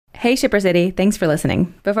Hey Shipper City, thanks for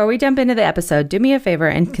listening. Before we jump into the episode, do me a favor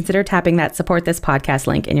and consider tapping that support this podcast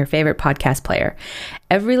link in your favorite podcast player.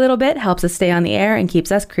 Every little bit helps us stay on the air and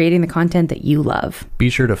keeps us creating the content that you love.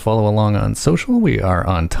 Be sure to follow along on social. We are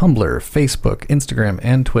on Tumblr, Facebook, Instagram,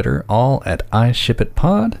 and Twitter, all at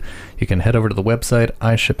iShipItPod. You can head over to the website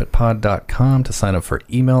iShipItPod.com to sign up for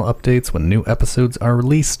email updates when new episodes are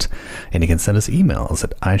released. And you can send us emails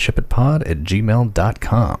at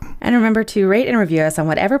iShipItPod@gmail.com. And remember to rate and review us on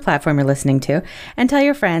whatever platform you're listening to and tell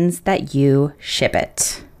your friends that you ship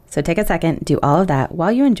it. So take a second, do all of that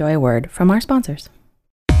while you enjoy a word from our sponsors.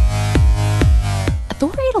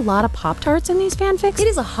 Thor ate a lot of Pop-Tarts in these fanfics. It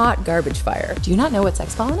is a hot garbage fire. Do you not know what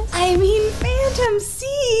sex pollen is? I mean, Phantom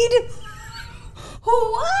Seed.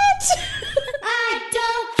 What? I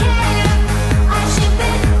don't care. I ship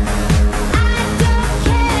it. I don't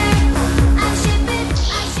care. I ship it.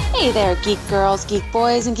 Hey there, geek girls, geek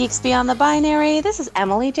boys, and geeks beyond the binary. This is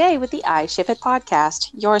Emily J with the I Ship It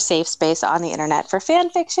podcast, your safe space on the internet for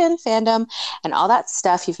fan fiction, fandom, and all that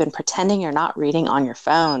stuff you've been pretending you're not reading on your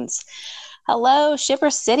phones. Hello, Shipper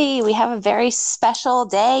City. We have a very special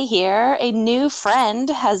day here. A new friend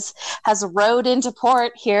has rowed into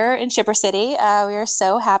port here in Shipper City. We are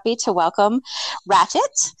so happy to welcome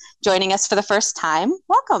Ratchet joining us for the first time.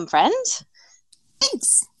 Welcome, friend.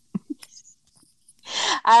 Thanks.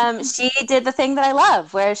 She did the thing that I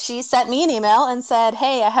love, where she sent me an email and said,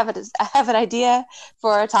 "Hey, I have an idea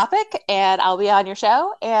for a topic, and I'll be on your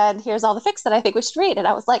show. And here's all the fics that I think we should read." And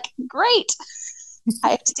I was like, "Great." I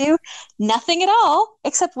have to do nothing at all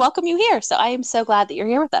except welcome you here. So I am so glad that you're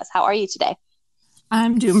here with us. How are you today?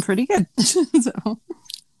 I'm doing pretty good.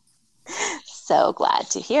 So glad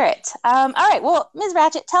to hear it. All right. Well, Ms.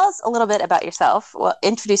 Ratchet, tell us a little bit about yourself. Well,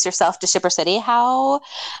 introduce yourself to Shipper City. How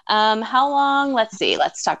long? Let's see.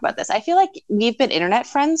 Let's talk about this. I feel like we've been internet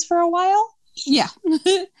friends for a while. Yeah.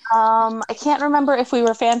 I can't remember if we were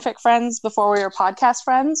fanfic friends before we were podcast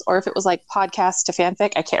friends, or if it was like podcast to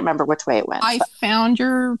fanfic. I can't remember which way it went. I found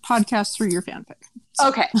your podcast through your fanfic. So.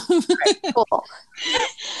 Okay. Right, cool.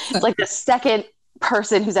 It's like the second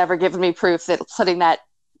person who's ever given me proof that putting that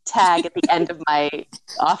tag at the end of my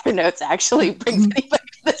author notes actually brings anybody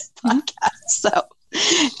to this podcast. So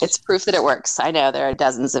it's proof that it works. I know there are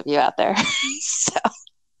dozens of you out there. So.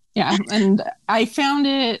 Yeah, and I found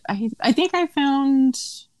it. I think I found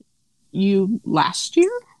you last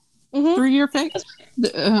year through your fics.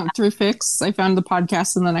 Through fics, I found the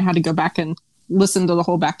podcast, and then I had to go back and listen to the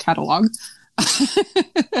whole back catalog. I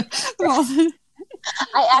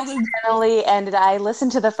accidentally ended. I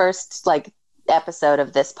listened to the first episode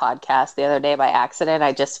of this podcast the other day by accident.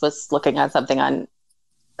 I just was looking on something on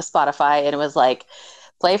Spotify, and it was like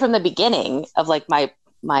play from the beginning of my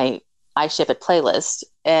I Ship It playlist.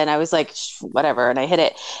 And I was like, whatever. And I hit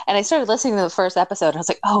it. And I started listening to the first episode. And I was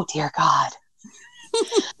like, oh, dear God. I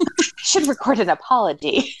should record an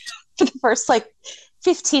apology for the first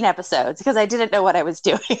 15 episodes because I didn't know what I was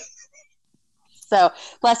doing. So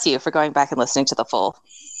bless you for going back and listening to the full.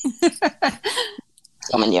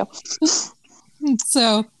 Coming you.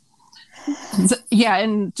 So, yeah.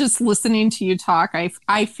 And just listening to you talk,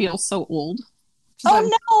 I feel so old. Oh,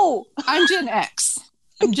 no. I'm Gen X.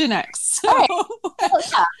 I'm Gen X. So. Right. Well,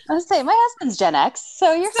 yeah, I was saying my husband's Gen X,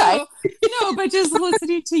 so you're fine. No, but just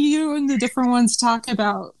listening to you and the different ones talk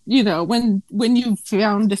about, when you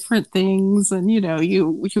found different things, and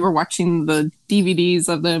you were watching the DVDs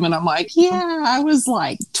of them, and I'm like, yeah, I was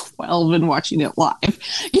 12 and watching it live.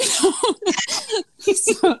 So,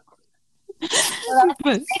 well, that's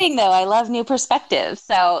exciting, though. I love new perspectives.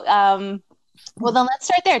 So, well, then let's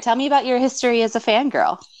start there. Tell me about your history as a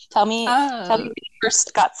fangirl. Tell me when you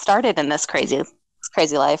first got started in this crazy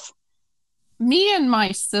life. Me and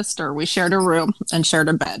my sister, we shared a room and shared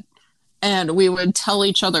a bed, and we would tell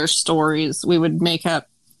each other stories. We would make up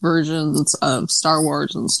versions of Star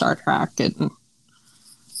Wars and Star Trek and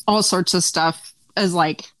all sorts of stuff as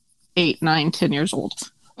 8, 9, 10 years old.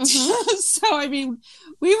 Mm-hmm. So, I mean,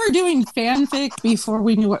 we were doing fanfic before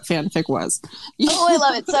we knew what fanfic was. Oh, I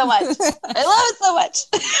love it so much. I love it so much.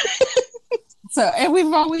 So, and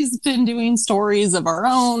we've always been doing stories of our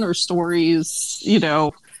own, or stories,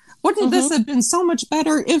 wouldn't this have been so much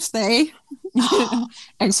better if they,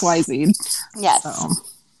 XYZ. Yes.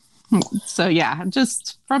 So yeah,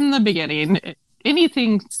 just from the beginning,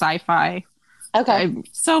 anything sci-fi. Okay.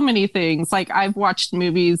 So many things. I've watched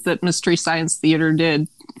movies that Mystery Science Theater did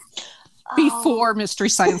before Mystery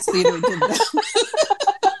Science Theater did them.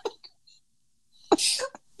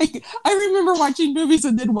 I remember watching movies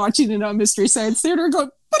and then watching it on Mystery Science Theater and going,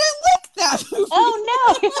 but I like that movie.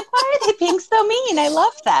 Oh no! Why are they being so mean? I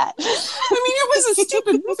love that. I mean, it was a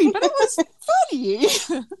stupid movie, but it was funny.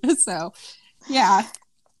 So, yeah.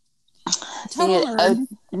 Total nerd.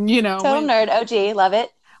 Total nerd. OG. Love it.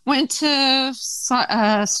 Went to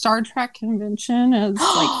Star Trek convention as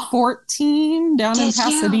like 14 down in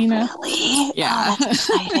Pasadena. Really? Yeah. Oh, that's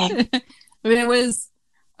exciting. It was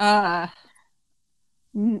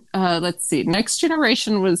let's see, Next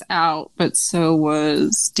Generation was out, but so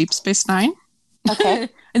was Deep Space Nine. Okay.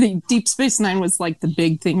 I think Deep Space Nine was like the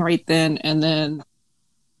big thing right then, and then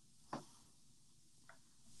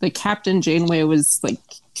the Captain Janeway was like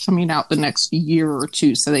coming out the next year or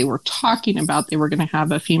two, so they were talking about they were going to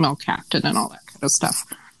have a female captain and all that kind of stuff.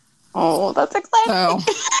 Oh, that's exciting.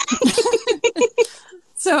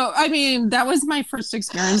 So I mean, that was my first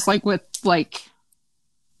experience like with like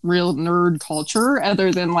real nerd culture,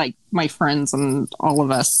 other than like my friends and all of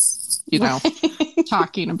us,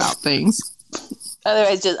 talking about things.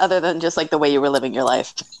 Other than just like the way you were living your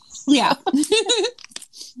life. Yeah.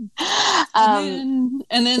 And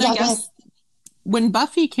then I guess when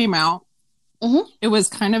Buffy came out, it was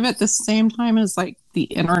kind of at the same time as like the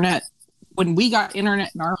internet, when we got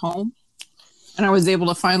internet in our home, and I was able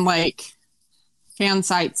to find like fan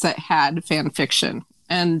sites that had fan fiction.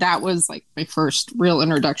 And that was like my first real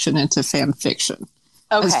introduction into fan fiction.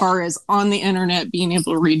 Okay. As far as on the internet, being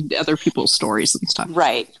able to read other people's stories and stuff.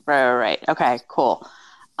 Right. Okay, cool.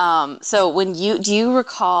 So do you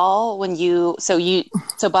recall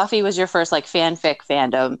so Buffy was your first like fanfic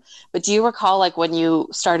fandom, but do you recall like when you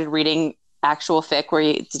started reading actual fic,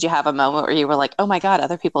 did you have a moment where you were like, oh my God,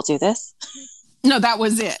 other people do this? No, that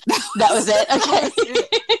was it. That was it? Okay.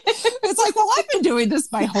 It's like, well, I've been doing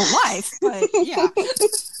this my whole life, but yeah.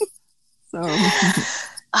 So.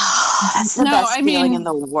 That's the best feeling in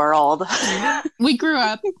the world. We grew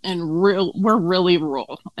up we're really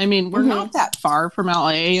rural. I mean, we're not that far from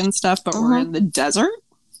LA and stuff, but we're in the desert.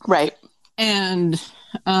 Right. And,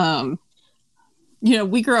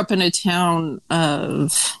 we grew up in a town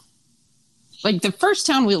of, like, the first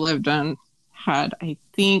town we lived in had, I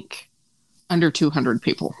think, under 200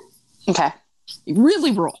 people. Okay.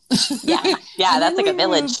 Really rural. Yeah, that's like a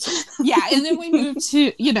village. And then we moved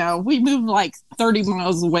to, we moved like 30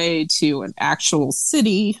 miles away to an actual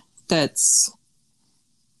city that's,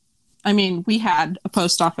 I mean, we had a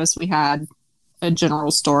post office, we had a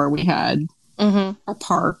general store, we had a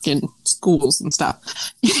park and schools and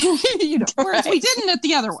stuff. Whereas we didn't at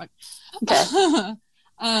the other one. Okay.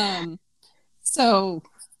 So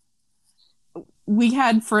we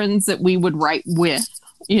had friends that we would write with,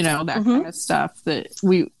 that kind of stuff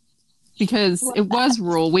because it was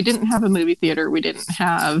rural. We didn't have a movie theater. We didn't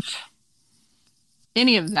have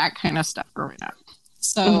any of that kind of stuff growing up.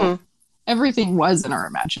 So everything was in our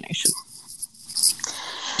imagination.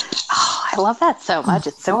 Oh, I love that so much.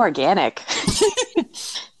 It's so organic.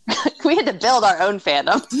 We had to build our own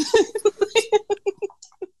fandom.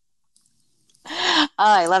 Oh,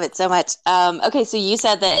 I love it so much. Okay, so you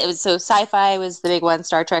said that it was sci-fi was the big one,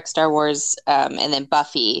 Star Trek, Star Wars, and then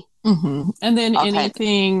Buffy. And then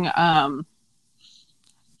anything.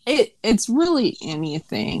 It's really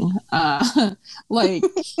anything. Like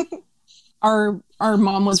our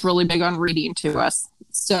mom was really big on reading to us,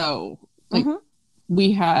 so like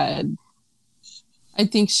we had. I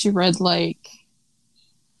think she read like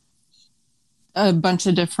a bunch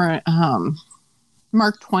of different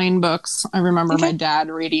Mark Twain books. I remember my dad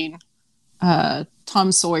reading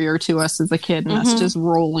Tom Sawyer to us as a kid, and us just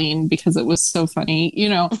rolling because it was so funny,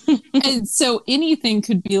 And so anything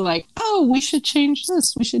could be like, oh, we should change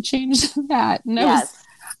this, we should change that. And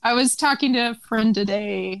I was talking to a friend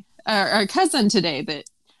today, a cousin today, that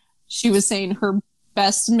she was saying her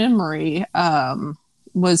best memory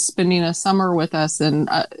was spending a summer with us, and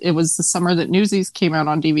it was the summer that Newsies came out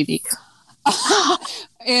on DVD.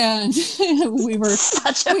 And we learned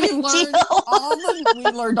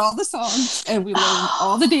all the songs, and we learned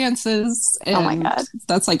all the dances, and oh my God,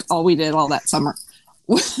 that's like all we did all that summer.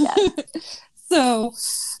 So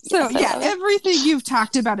everything you've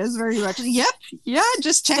talked about is very much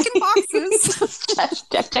just checking boxes.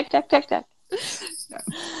 check.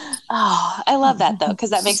 Oh, I love that though, because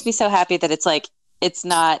that makes me so happy that it's like it's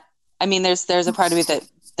not. I mean, there's a part of me that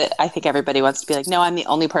I think everybody wants to be like, no, I'm the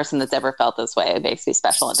only person that's ever felt this way. It makes me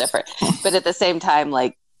special and different. But at the same time,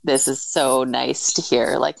 like, this is so nice to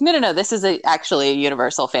hear. Like, no, this is actually a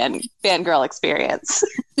universal fangirl experience.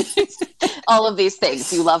 All of these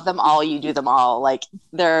things, you love them all, you do them all. Like,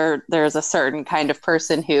 there's a certain kind of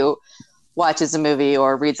person who watches a movie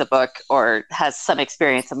or reads a book or has some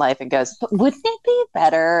experience in life and goes, but wouldn't it be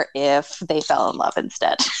better if they fell in love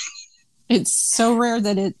instead? It's so rare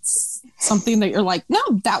that it's something that you're like, no,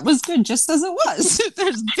 that was good just as it was.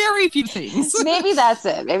 There's very few things. Maybe that's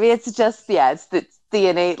it. Maybe it's just, it's the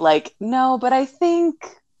innate, like, no, but I think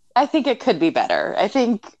it could be better. I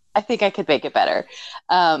think I could make it better.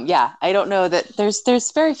 I don't know that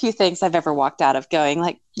there's very few things I've ever walked out of going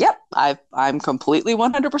like, yep, I'm completely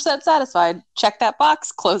 100% satisfied. Check that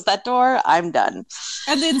box, close that door, I'm done.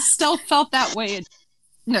 And then still felt that way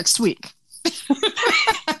next week.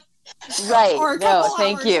 Right. No,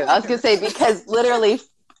 thank you. I was going to say, because literally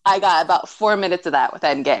I got about 4 minutes of that with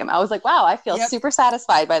Endgame. I was like, wow, I feel super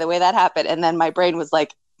satisfied by the way that happened. And then my brain was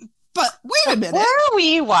like, but wait a minute. Were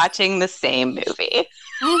we watching the same movie?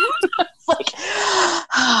 Mm-hmm. It's like,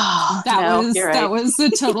 that was the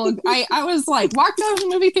total. I was like, walked out of the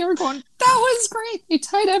movie theater going, that was great. They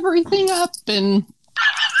tied everything up. And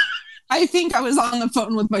I think I was on the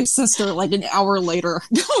phone with my sister like an hour later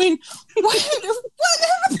going, what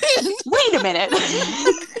happened? Wait a minute.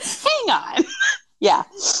 Hang on. Yeah,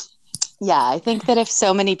 I think that if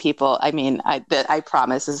so many people, I mean, I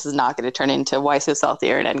promise this is not going to turn into Why So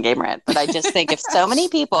Salty or an Endgame rant, but I just think if so many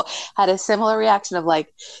people had a similar reaction of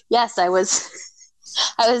like, yes, I was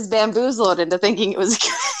bamboozled into thinking it was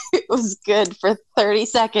good for 30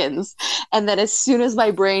 seconds. And then as soon as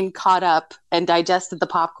my brain caught up and digested the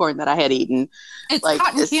popcorn that I had eaten, it's like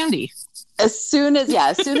cotton candy. As soon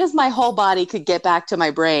as my whole body could get back to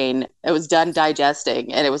my brain, it was done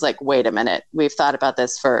digesting. And it was like, wait a minute, we've thought about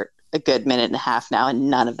this for a good minute and a half now, and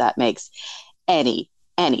none of that makes any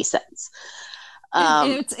sense.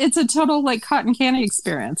 It's a total like cotton candy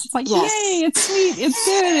experience. It's like, yay, it's sweet, it's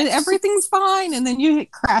good, everything's fine, and then you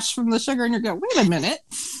hit crash from the sugar, and you go, wait a minute,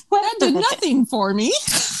 that did nothing for me.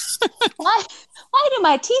 Why do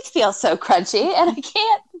my teeth feel so crunchy, and I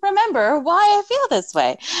can't remember why I feel this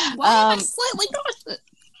way? Why am I slightly nauseous?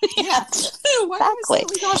 Yeah, exactly.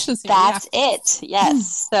 That's it.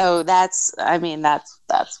 Yes. So that's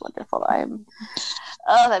wonderful.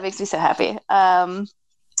 That makes me so happy. What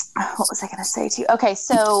was I going to say to you? Okay.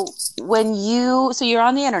 So you're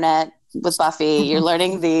on the internet with Buffy, you're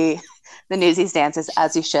learning the Newsies dances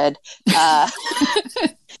as you should.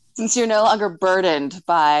 Since you're no longer burdened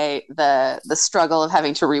by the struggle of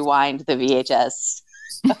having to rewind the VHS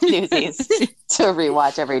of Newsies to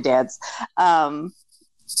rewatch every dance.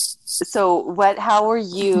 So how were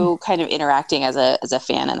you kind of interacting as a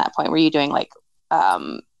fan in that point? Were you doing like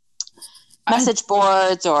message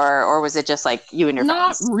boards or was it just like you and your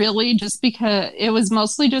friends? Not really, just because it was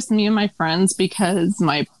mostly just me and my friends, because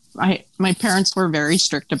my parents were very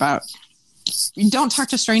strict about, you don't talk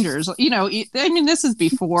to strangers. You know, I mean, this is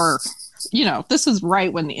before, this is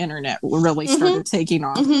right when the internet really started taking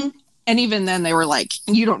off. Mm-hmm. And even then they were like,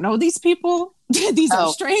 you don't know these people? These are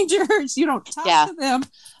strangers. You don't talk to them.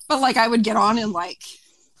 But like I would get on and like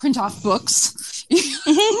print off books.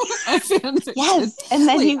 Yes, and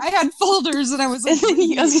then I had folders and I was like,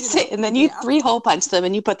 and then you 3-hole punch them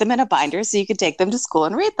and you put them in a binder so you could take them to school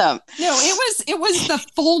and read them. No, it was the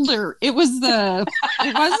folder. It wasn't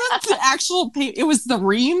the actual paper. It was the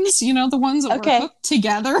reams, the ones that were hooked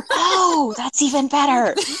together. Oh, that's even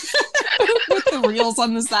better. With the reels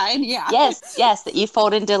on the side. Yeah. Yes, that you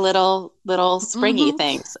fold into little springy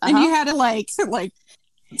things. And you had to like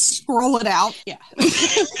scroll it out. Yeah.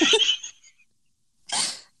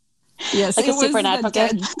 Yes, like it was Supernatural.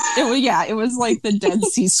 It was like the Dead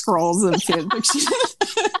Sea Scrolls of fan fiction.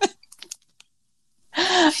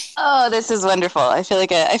 Oh, this is wonderful. I feel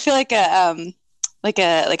like a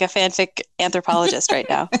fanfic anthropologist right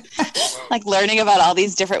now. Like learning about all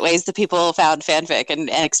these different ways that people found fanfic and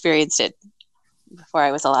experienced it before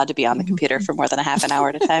I was allowed to be on the computer for more than a half an hour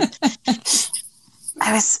at a time.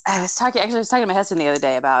 I was talking to my husband the other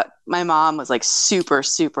day about my mom was like super,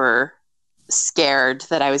 super scared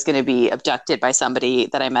that I was going to be abducted by somebody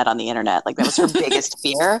that I met on the internet. Like that was her biggest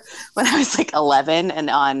fear when I was like 11 and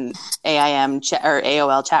on AIM or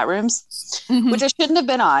AOL chat rooms, which I shouldn't have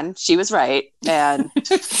been on. She was right. And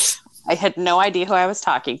I had no idea who I was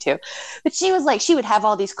talking to, but she was like, she would have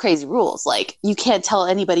all these crazy rules. Like you can't tell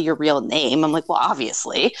anybody your real name. I'm like, well,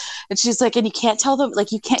 obviously. And she's like, and you can't tell them,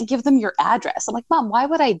 like, you can't give them your address. I'm like, Mom, why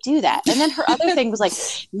would I do that? And then her other thing was like,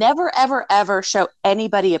 never, ever, ever show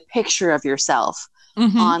anybody a picture of yourself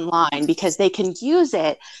online because they can use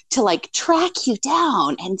it to like track you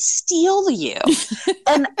down and steal you.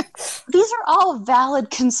 And these are all valid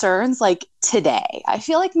concerns like today. I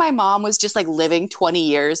feel like my mom was just like living 20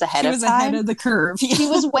 years ahead of time. She was ahead of the curve. She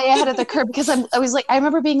was way ahead of the curve because I was like, I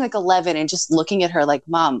remember being like 11 and just looking at her like,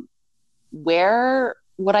 Mom, where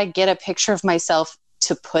would I get a picture of myself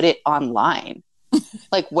to put it online?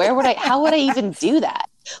 Like, how would I even do that?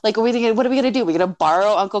 Like, what are we going to do? We're going to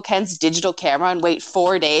borrow Uncle Ken's digital camera and wait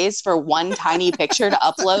 4 days for one tiny picture to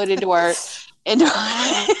upload into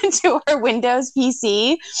our Windows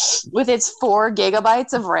PC with its 4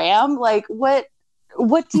 gigabytes of RAM? Like,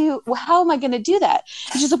 how am I going to do that?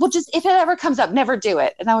 And she's like, well, just, if it ever comes up, never do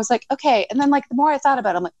it. And I was like, okay. And then, like, the more I thought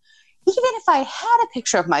about it, I'm like, even if I had a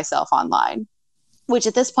picture of myself online, which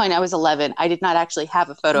at this point I was 11, I did not actually have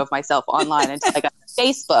a photo of myself online until I got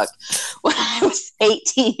Facebook when I was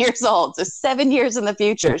 18 years old. So 7 years in the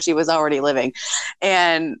future, she was already living.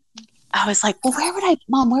 And I was like, well,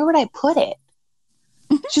 Mom, where would I put it?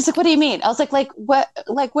 She's like, what do you mean? I was like, what,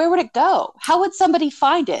 like, where would it go? How would somebody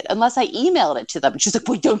find it unless I emailed it to them? And she's like,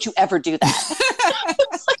 well, don't you ever do that. I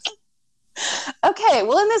was like, okay,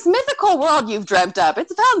 well, in this mythical world you've dreamt up, it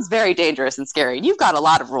sounds very dangerous and scary. You've got a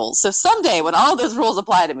lot of rules. So someday when all those rules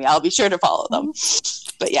apply to me, I'll be sure to follow them.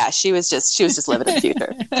 But yeah, she was just living in the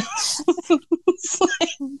future.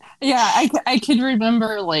 Yeah, I can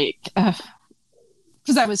remember, like,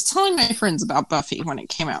 because I was telling my friends about Buffy when it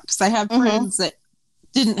came out, because I have friends that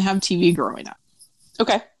didn't have TV growing up.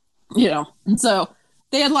 Okay. You know, and so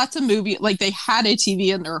they had lots of like, they had a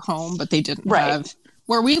TV in their home, but they didn't have.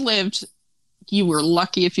 Where we lived, you were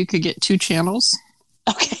lucky if you could get 2 channels.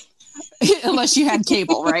 Okay. Unless you had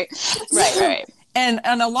cable, right? Right. And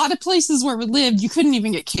a lot of places where we lived, you couldn't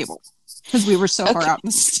even get cable because we were so far out in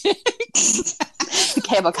the sticks. The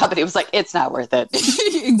cable company was like, it's not worth it.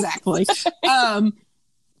 Exactly.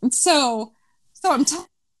 So I'm talking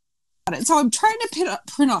about it. So I'm trying to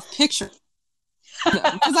print off pictures.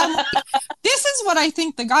 Because I'm like, this is what I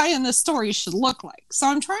think the guy in this story should look like. So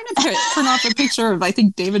I'm trying to print off a picture of, I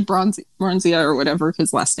think, David Bronzia or whatever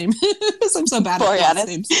his last name is. I'm so bad at last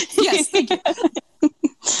names. Yes, thank you.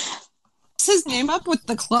 His name up with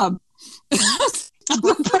the club. David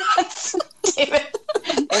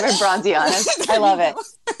Bronzianis. I love it.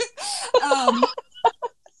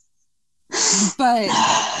 But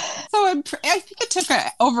so I think it took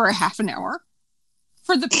over a half an hour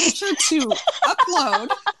for the picture to upload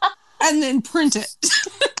and then print it.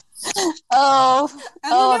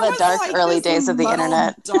 The dark early days of the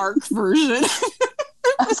internet. Dark version.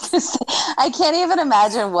 I was gonna say, I can't even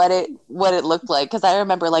imagine what it looked like, because I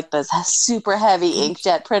remember like those super heavy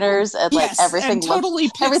inkjet printers and like everything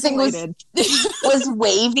was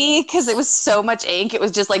wavy because it was so much ink. It was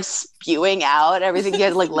just like spewing out everything. You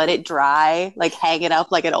had to like let it dry, like hang it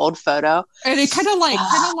up like an old photo. And it kind of like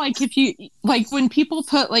if you like when people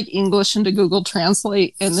put like English into Google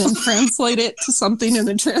Translate and then translate it to something and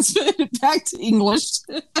then translate it back to English.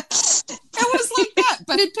 It was like that,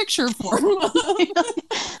 but in picture form.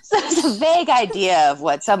 So it's a vague idea of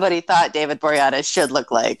what somebody thought David Boreanaz should look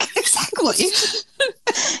like. Exactly.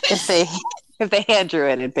 if they hand drew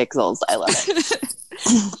it in pixels. I love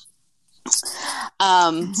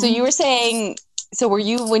it. So you were saying, were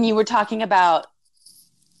you, when you were talking about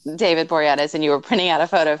David Boreanaz and you were printing out a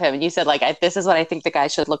photo of him and you said like, this is what I think the guy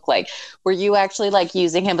should look like. Were you actually like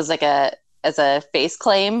using him as like as a face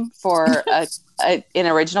claim for an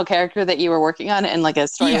original character that you were working on in like a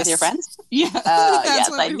story with your friends? Yeah. Yes,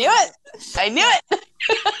 I knew it. I knew it.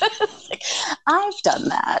 Like, I've done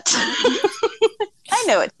that. I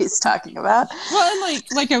know what he's talking about. Well, and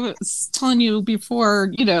like I was telling you before,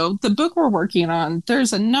 you know, the book we're working on,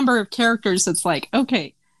 there's a number of characters that's like,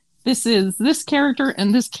 okay, this is this character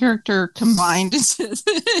and this character combined into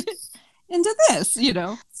this, you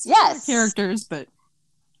know. Yes. Characters, but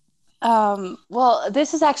well,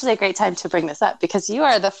 this is actually a great time to bring this up because you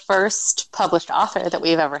are the first published author that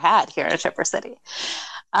we've ever had here at Shipper City.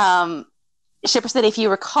 Shipper City, if you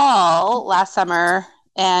recall, last summer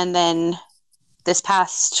and then this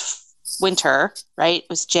past winter, right? It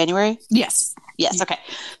was January? Yes. Yes, okay.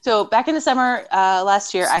 So back in the summer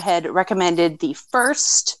last year, I had recommended the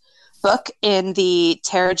first book in the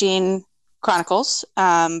Terrigen Chronicles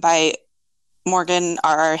by Morgan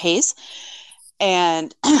R.R. Hayes.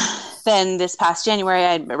 And then this past January,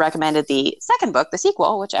 I recommended the second book, the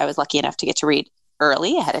sequel, which I was lucky enough to get to read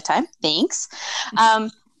early ahead of time. Thanks.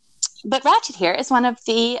 But Ratchet here is one of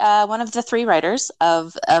the 3 writers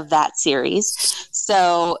of that series.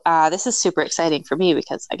 So this is super exciting for me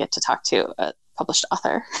because I get to talk to a published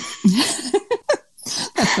author.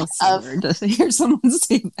 That feels so weird to hear someone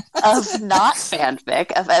say that. Of not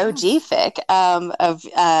fanfic, of OG fic, of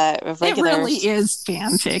regular. It really is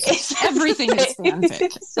fanfic. Everything is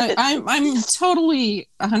fanfic. I'm totally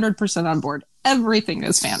 100% on board. Everything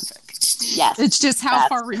is fanfic. Yes. It's just how that's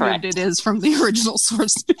far removed correct. it is from the original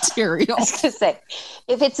source material. I was going to say,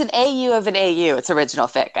 if it's an AU of an AU, it's original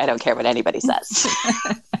fic. I don't care what anybody says.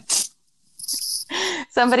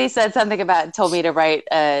 Somebody said something about, told me to write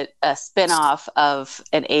a spin-off of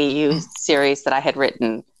an AU series that I had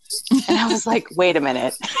written. And I was like, wait a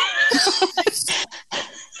minute.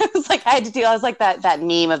 I was like, I was like that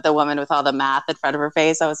meme of the woman with all the math in front of her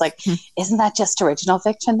face. I was like, isn't that just original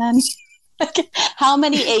fiction then? How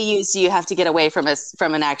many AUs do you have to get away from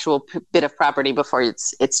an actual bit of property before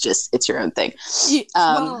it's your own thing?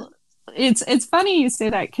 Well, it's funny you say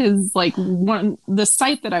that, because like the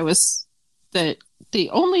site that the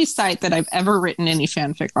only site that I've ever written any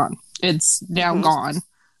fanfic on, it's now gone.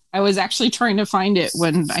 I was actually trying to find it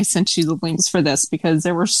when I sent you the links for this, because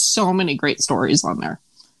there were so many great stories on there.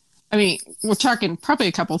 I mean, we're talking probably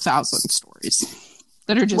a couple thousand stories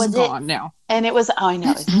that are just gone now. And it was, I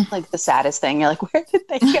know, it's like the saddest thing. You're like, where did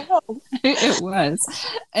they go? It was.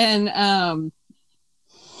 And,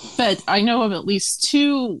 but I know of at least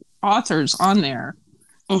 2 authors on there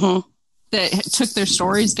that took their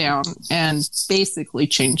stories down and basically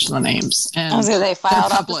changed the names. And I was going to say,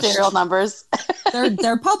 filed off the serial numbers.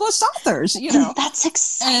 they're published authors, you know. That's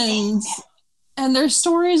exciting. And their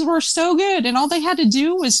stories were so good, and all they had to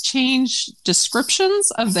do was change descriptions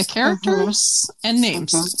of the characters and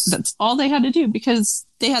names. That's all they had to do, because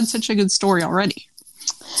they had such a good story already.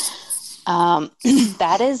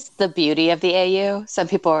 That is the beauty of the AU. Some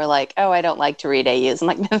people are like, oh, I don't like to read AUs. I'm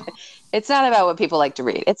like, no, it's not about what people like to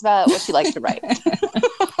read. It's about what you like to write.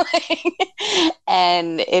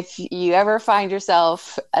 And if you ever find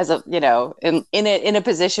yourself as in a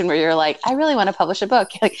position where you're like, I really want to publish a book.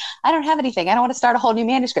 You're like, I don't have anything. I don't want to start a whole new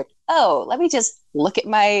manuscript. Oh, let me just look at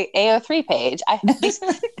my AO3 page. I have these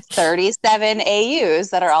 37 AUs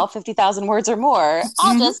that are all 50,000 words or more.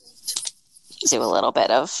 I'll just do a little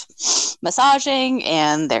bit of massaging,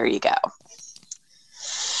 and there you go.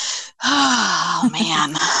 Oh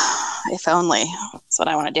man, if only. That's what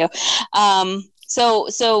I want to do.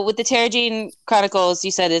 So with the Tara Jean Chronicles, you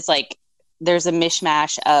said it's like there's a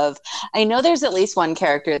mishmash of. I know there's at least one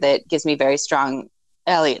character that gives me very strong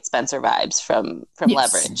Elliot Spencer vibes from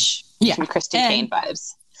Leverage. Yeah, from Kristen Kane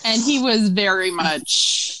vibes. And he was very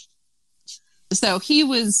much. So he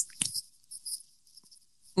was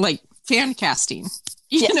like fan casting,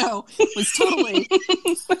 you know, was totally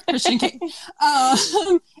Christian Kane.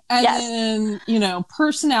 And then, you know,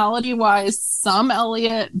 personality wise, some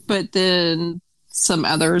Elliot, but then some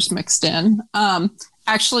others mixed in.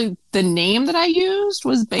 Actually, the name that I used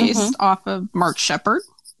was based off of Mark Shepard.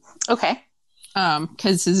 Okay.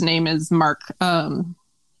 Because his name is Mark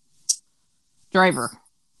Driver.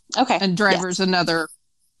 Okay. And driver's another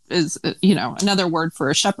word for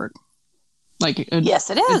a shepherd. Like yes,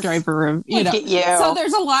 it is. A driver of Look at you. So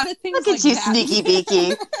there's a lot of things. Look at you, that. sneaky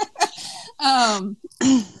beaky.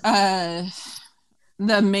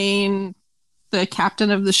 The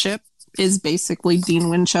captain of the ship is basically Dean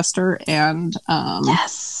Winchester and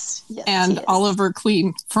yes, and Oliver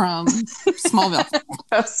Queen from Smallville.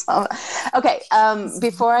 Okay.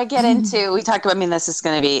 Before I get into, we talked about. I mean, this is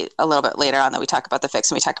going to be a little bit later on that we talk about the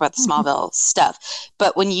fix and we talk about the Smallville stuff.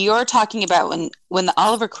 But when you're talking about when the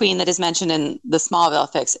Oliver Queen that is mentioned in the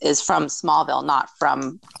Smallville fix is from Smallville, not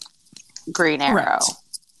from Green Arrow.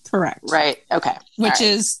 Correct. Right. Okay. Which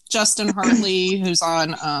is Justin Hartley, who's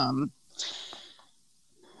on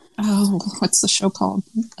what's the show called?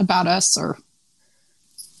 About Us or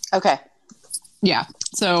okay. Yeah.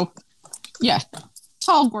 So yeah.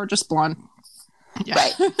 Tall, gorgeous blonde. Yeah.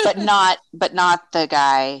 Right. but not the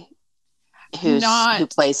guy who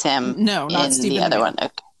plays him not in Stephen the other Amell. one.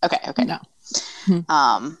 Okay. No.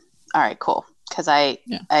 All right, cool. Because I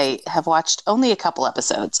have watched only a couple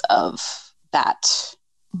episodes of that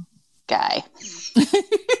guy.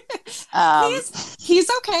 He's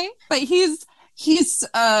okay, but he's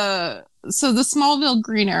so the Smallville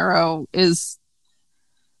Green Arrow is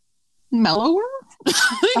mellower.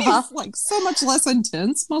 He's like so much less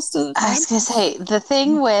intense most of the time. I was gonna say the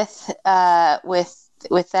thing with that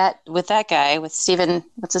guy with Stephen,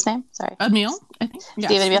 what's his name? Sorry, Emil, I think. Yeah,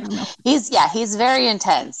 Stephen Emil. He's very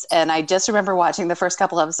intense, and I just remember watching the first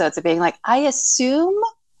couple episodes and being like, I assume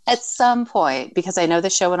at some point, because I know the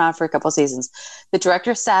show went on for a couple seasons, the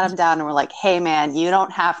director sat him down and were like, hey man, you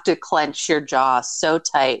don't have to clench your jaw so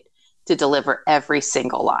tight to deliver every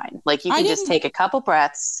single line. Like you can just take a couple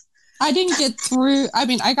breaths. I didn't get through. I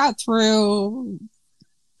mean, I got through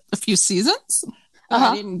a few seasons, but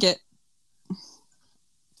I didn't get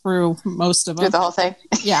through most of them. Through the whole thing?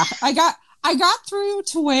 Yeah. I got through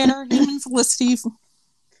to where him and Felicity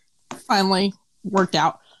finally worked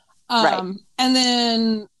out. Right. And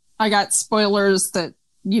then I got spoilers that,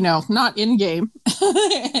 not in game.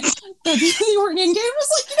 That they weren't in game. I was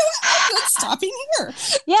like, I'm not stopping here.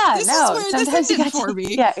 Yeah, This no. is where Sometimes this you ended got for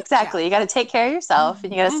me. Yeah, exactly. You got to take care of yourself,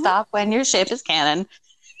 and you got to Mhm. stop when your ship is canon.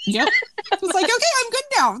 Yep. I was like, okay, I'm good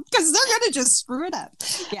now because they're gonna just screw it up.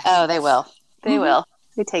 Yeah. Oh, they will. They Mhm. will.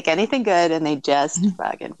 They take anything good and they just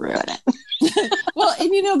fucking ruin it. Well, and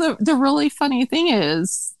the really funny thing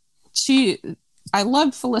is, I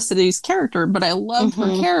loved Felicity's character, but I loved her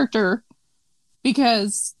Mhm. character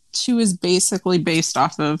because she was basically based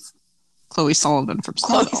off of Chloe Sullivan from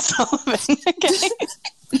Chloe Smallville. Sullivan. Okay.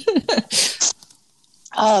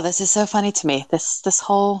 Oh, this is so funny to me. This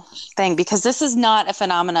whole thing, because this is not a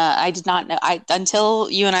phenomena. I did not know. Until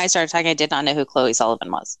you and I started talking, I did not know who Chloe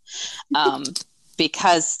Sullivan was,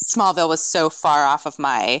 because Smallville was so far off of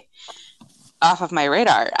my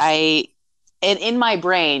radar. In my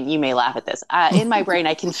brain, you may laugh at this. In my brain,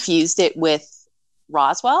 I confused it with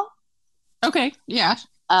Roswell. Okay, yeah.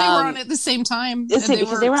 They were on at the same time. Because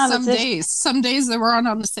they were on some days. Some days they were on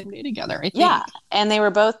the same day together, I think. Yeah, and they were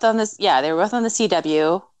both on this. Yeah, they were both on the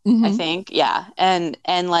CW, Mhm. I think. Yeah, and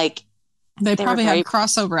like They They probably were very had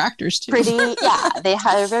crossover actors too. pretty. Yeah, they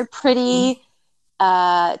had very pretty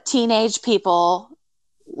teenage people,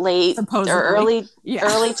 late Supposedly. or early Yeah.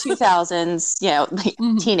 early 2000s.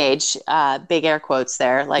 Mhm. Teenage, big air quotes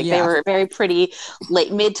there. Like they Yeah. were very pretty,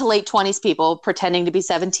 mid to late 20s people pretending to be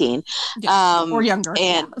 17. Yeah, or younger.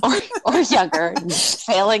 and or younger,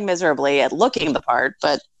 failing miserably at looking the part,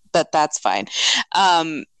 but that's fine.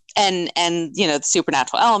 And the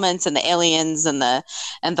supernatural elements and the aliens and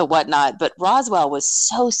the whatnot. But Roswell was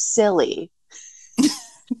so silly.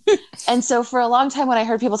 And so for a long time, when I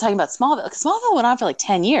heard people talking about Smallville, because Smallville went on for like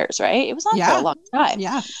 10 years, right? It was on for Yeah. a long time.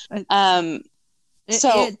 Yeah.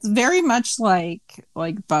 So It's very much like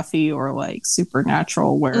Buffy or like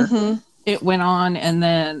Supernatural, where mhm. it went on, and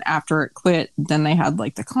then after it quit, then they had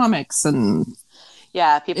like the comics, and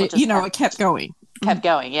Yeah, people just it kept going. kept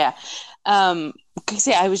going. Yeah. Because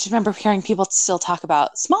I just remember hearing people still talk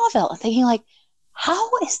about Smallville and thinking like, how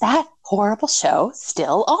is that horrible show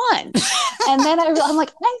still on? And then I'm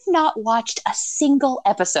like, I've not watched a single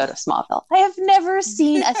episode of Smallville. I have never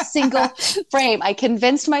seen a single frame. I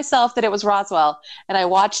convinced myself that it was Roswell, and I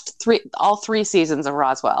watched all three seasons of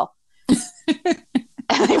Roswell.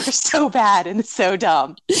 And they were so bad and so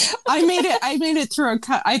dumb. I made it through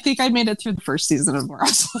I think I made it through the first season of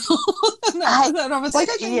Roswell. And I was like,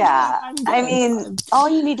 okay, yeah. I'm good. I mean, all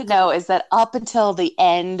you need to know is that up until the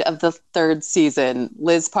end of the third season,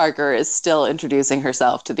 Liz Parker is still introducing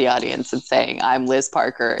herself to the audience and saying, "I'm Liz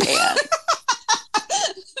Parker,"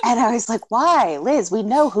 and I was like, "Why, Liz? We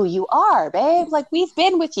know who you are, babe. Like, we've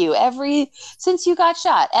been with you since you got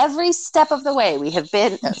shot. Every step of the way, we have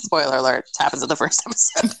been." Spoiler alert! It happens in the first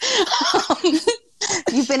episode.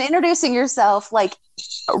 You've been introducing yourself like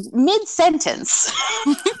mid-sentence.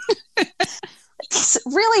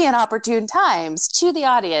 Really inopportune times to the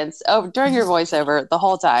audience during your voiceover the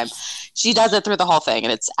whole time. She does it through the whole thing,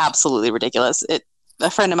 and it's absolutely ridiculous. A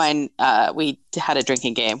friend of mine, we had a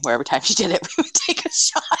drinking game where every time she did it, we would take a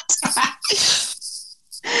shot.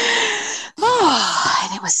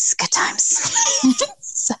 And it was good times.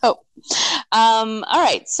 So, all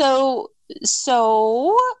right. So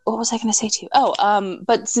what was I going to say to you?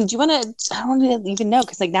 But do you want to? I don't want to even know,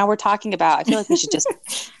 because like now we're talking about. I feel like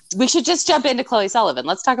we should just jump into Chloe Sullivan.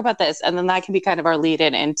 Let's talk about this, and then that can be kind of our lead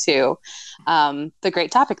in into the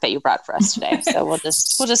great topic that you brought for us today. So we'll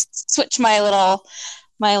just switch my little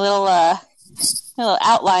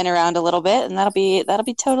outline around a little bit, and that'll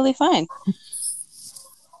be totally fine.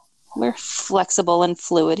 We're flexible and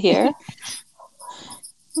fluid here.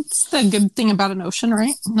 That's the good thing about an ocean,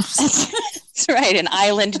 right? That's right. An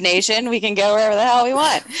island nation. We can go wherever the hell we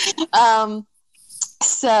want.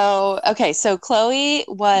 So Chloe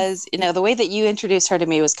was, the way that you introduced her to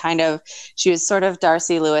me was she was sort of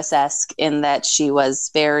Darcy Lewis-esque in that she's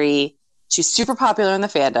super popular in the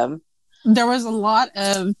fandom. There was a lot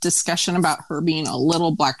of discussion about her being a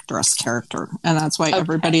little black dress character, and that's why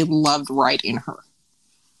everybody loved writing her.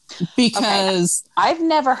 Because I've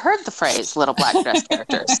never heard the phrase "little black dress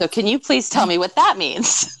character," so can you please tell me what that means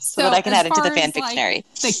so that I can add it to the fanfictionary?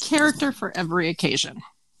 The character for every occasion.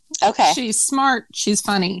 Okay. She's smart. She's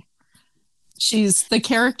funny. She's the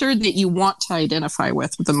character that you want to identify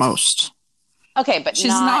with the most. Okay, but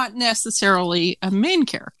she's not necessarily a main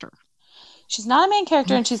character. She's not a main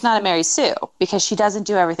character, and she's not a Mary Sue, because she doesn't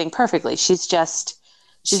do everything perfectly. She's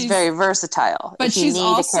very versatile. But she's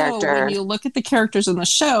also, when you look at the characters in the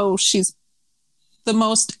show, she's the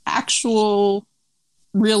most actual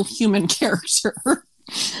real human character.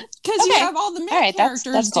 Because you Okay. have all the main All right, that's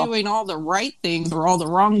characters cool. doing all the right things or all the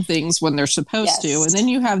wrong things when they're supposed to. Yes. And then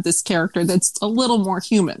you have this character that's a little more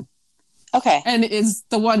human Okay. and is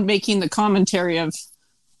the one making the commentary of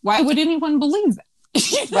why would anyone believe that?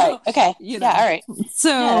 You know? Right. Okay. You know. Yeah. All right. So,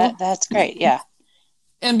 Yeah, that's great. Yeah.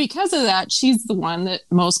 and because of that, she's the one that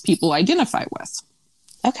most people identify with.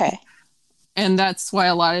 Okay. And that's why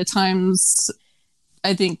a lot of times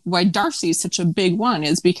I think why Darcy's such a big one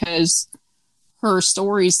is because her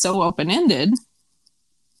story is so open-ended.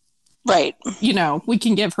 Right. You know, we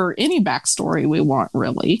can give her any backstory we want,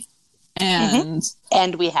 really. And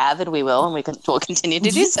And we have, and we will, and we'll continue to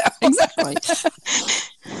do so. exactly.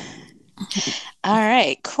 All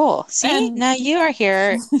right, cool. See, And- now you are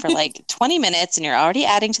here for like 20 minutes and you're already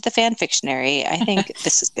adding to the fan fictionary. I think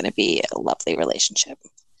this is going to be a lovely relationship.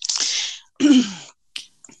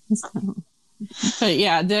 But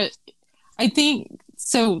yeah, I think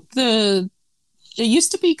so. It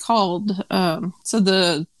used to be called so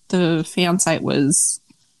the fan site was,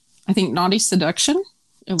 I think, Naughty Seduction.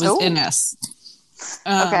 It was Oh. NS.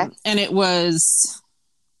 Okay. And it was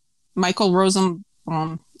Michael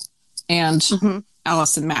Rosenbaum and Mhm.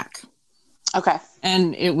 Allison Mack. Okay.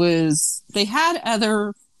 And they had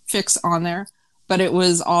other fics on there, but it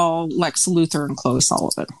was all Lex Luthor and Chloe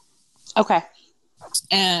Sullivan. Okay.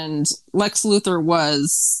 And Lex Luthor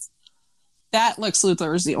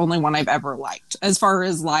is the only one I've ever liked. As far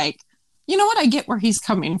as like, you know what, I get where he's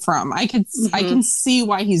coming from. I can see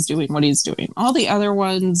why he's doing what he's doing. All the other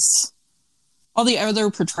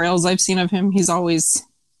portrayals I've seen of him, he's always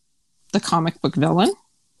the comic book villain.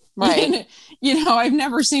 Right. You know, I've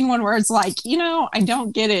never seen one where it's like, you know, I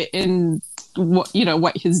don't get it in what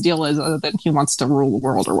his deal is other than he wants to rule the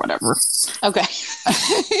world or whatever. Okay.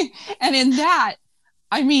 And in that,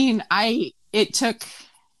 I mean, I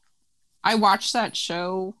watched that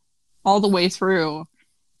show all the way through,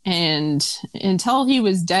 and until he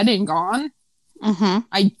was dead and gone, Mm-hmm.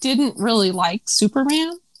 I didn't really like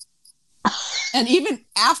Superman. And even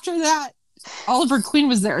after that, Oliver Queen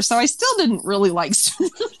was there, so I still didn't really like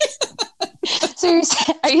Superman. So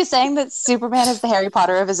are you saying that Superman is the Harry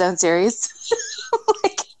Potter of his own series?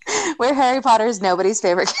 Like, where Harry Potter is nobody's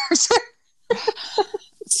favorite character?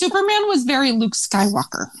 Superman was very Luke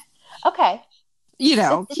Skywalker. Okay. You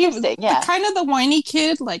know, he was Interesting, yeah. kind of the whiny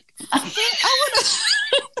kid, like, I would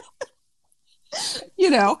you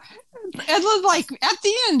know, and then, like, at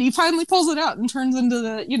the end, he finally pulls it out and turns into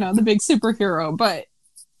the big superhero. But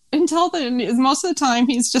until then, most of the time,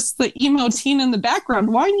 he's just the emo teen in the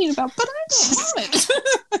background whining about, but I don't want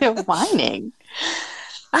it. They're whining.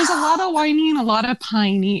 There's a lot of whining, a lot of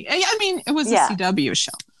pining. I mean, it was Yeah. a CW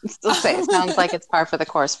show. Let's say it sounds like it's par for the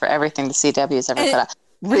course for everything the CW's ever put out.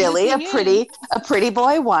 Really, the a thing pretty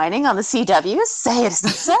boy whining on the CW? Say it isn't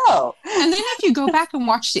so. And then if you go back and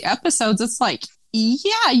watch the episodes, it's like,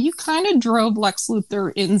 yeah, you kind of drove Lex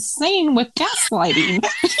Luthor insane with gaslighting.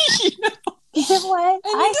 You know? You know what?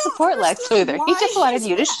 And you I don't support Lex understand Luthor. why He just wanted he's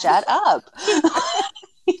you to shut up.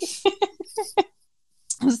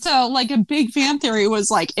 So, like, a big fan theory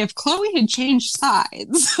was like, if Chloe had changed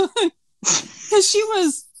sides, because she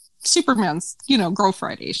was Superman's, Girl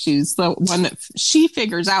Friday. She's the one that she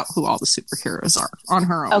figures out who all the superheroes are on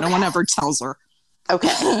her own. Okay. No one ever tells her.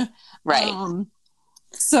 Okay. Right.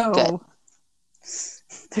 So, Good.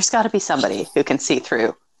 There's got to be somebody who can see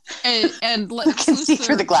through. and Lex can see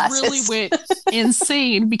through the Luthor glasses. really went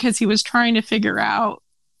insane because he was trying to figure out,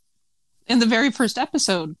 in the very first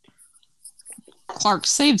episode, Clark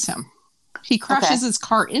saves him. He crashes his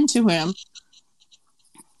car into him.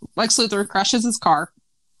 Lex Luthor crashes his car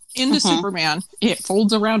into Superman. It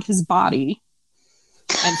folds around his body.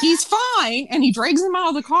 And he's fine. And he drags him out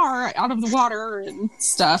of the car, out of the water and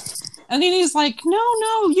stuff. And then he's like, no,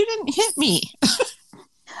 you didn't hit me.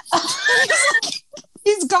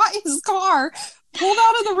 He's got his car pulled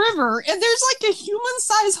out of the river. And there's like a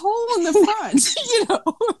human-sized hole in the front,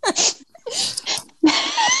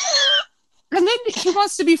 And then he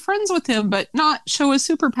wants to be friends with him, but not show his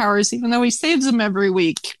superpowers, even though he saves him every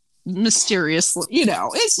week mysteriously.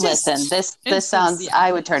 It's just... Listen, this sounds...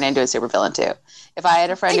 I would turn into a supervillain too. If I had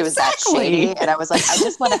a friend who was that shady and I was like, I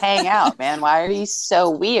just want to hang out, man. Why are you so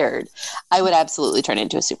weird? I would absolutely turn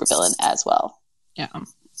into a supervillain as well. Yeah.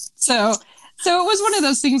 So it was one of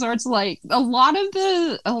those things where it's like a lot of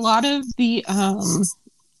the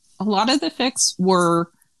fics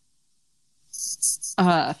were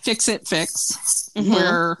fix it fix,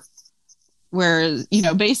 where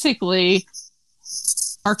basically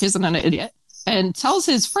Mark isn't an idiot and tells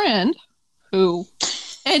his friend who,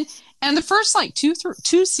 and And the first like two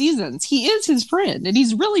seasons, he is his friend, and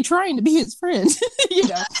he's really trying to be his friend. You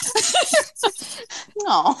know,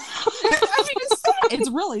 No. I mean, it's sad. It's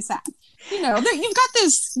really sad. You know, that you've got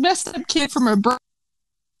this messed up kid from a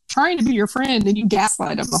trying to be your friend, and you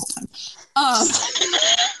gaslight him the whole time.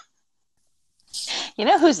 You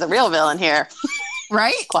know who's the real villain here?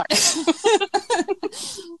 Right, Clark.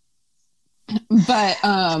 But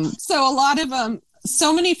so a lot of them,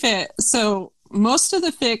 so many so most of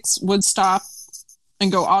the fics would stop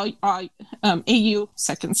and go all AU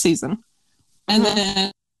second season, and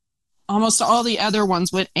then almost all the other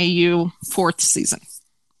ones went AU fourth season.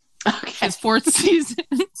 Okay. His fourth season.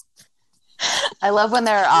 I love when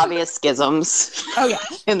there are obvious schisms. Oh yeah,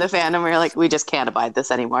 in the fandom, where you're like, we just can't abide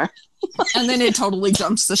this anymore. and then it totally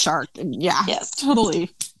jumps the shark. And yeah, Yes. totally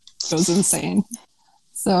goes insane.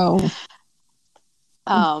 So, so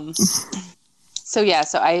I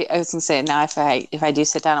was gonna say, now if I do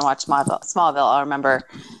sit down and watch Smallville, I'll remember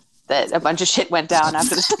that a bunch of shit went down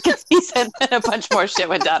after the second season, and a bunch more shit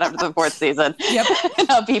went down after the fourth season. Yep. And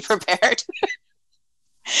I'll be prepared.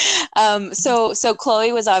 So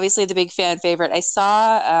Chloe was obviously the big fan favorite. I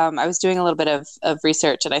saw, I was doing a little bit of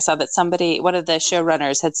research, and I saw that one of the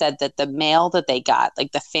showrunners had said that the mail that they got,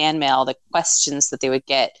 like the fan mail, the questions that they would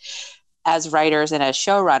get as writers and as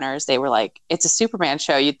showrunners, they were like, it's a Superman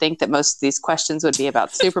show. You'd think that most of these questions would be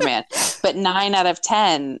about Superman, but 9 out of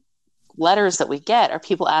 10 letters that we get are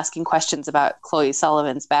people asking questions about Chloe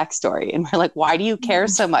Sullivan's backstory. And we're like, why do you care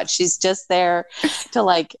so much? She's just there to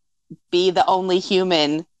like be the only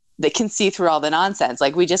human that can see through all the nonsense.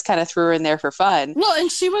 Like, we just kind of threw her in there for fun. well,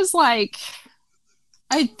 and she was like,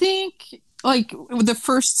 I think like the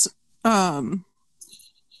first,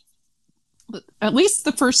 at least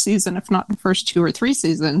the first season, if not the first 2 or 3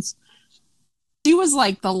 seasons, she was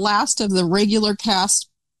like the last of the regular cast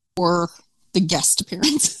or the guest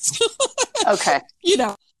appearances. Okay. You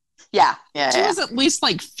know, Yeah. she was at least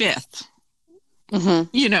like 5th,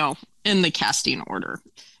 you know, in the casting order.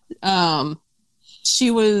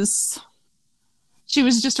 She was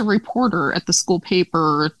just a reporter at the school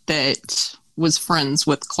paper that was friends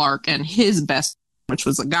with Clark and his best, which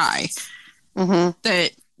was a guy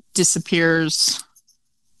that disappears.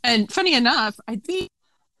 And funny enough, I think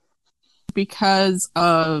because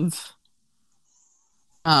of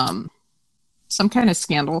some kind of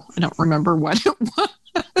scandal, I don't remember what it was,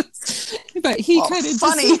 but he kind of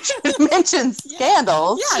funny mention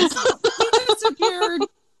scandals. Yeah, so he disappeared.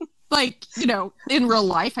 Like, you know, in real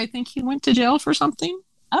life, I think he went to jail for something.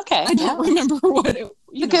 Okay. I don't remember what it.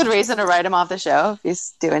 A good reason to write him off the show if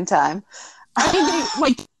he's doing time. I mean, they,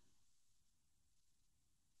 like,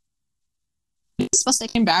 he was supposed to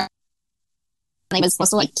come back. And he was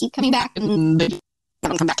supposed to like keep coming back, and they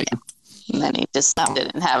haven't come back again. And then he just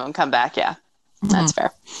didn't have him come back. Yeah, that's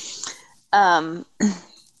fair.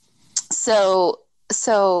 So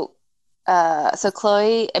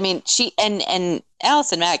Chloe, I mean, she and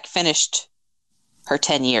Allison Mack finished her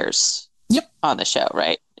 10 years on the show,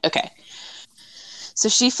 right? Okay. So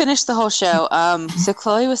she finished the whole show. So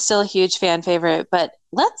Chloe was still a huge fan favorite, but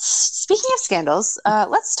speaking of scandals,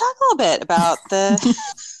 let's talk a little bit about the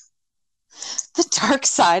dark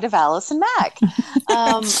side of Allison Mack.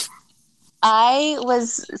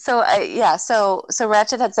 So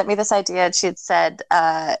Ratchet had sent me this idea, and she had said,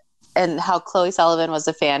 and how Chloe Sullivan was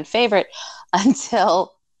a fan favorite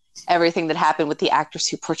until everything that happened with the actress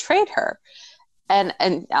who portrayed her, and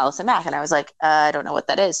Allison Mack. And I was like, I don't know what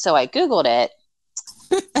that is. So I Googled it.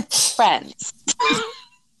 Friends.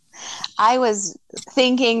 I was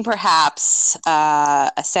thinking perhaps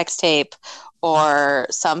a sex tape or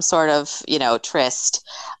some sort of, tryst.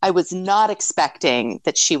 I was not expecting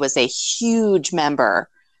that she was a huge member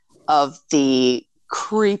of the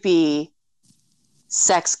creepy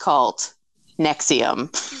sex cult NXIVM,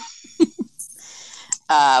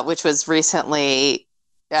 which was recently,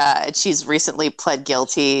 she's recently pled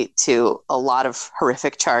guilty to a lot of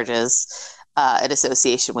horrific charges in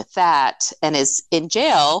association with that, and is in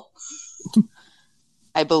jail,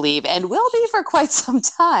 I believe, and will be for quite some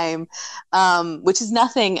time, which is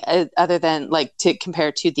nothing other than like to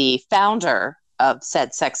compare to the founder of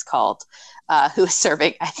said sex cult, who is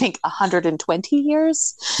serving, I think, 120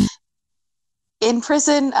 years in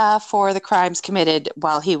prison for the crimes committed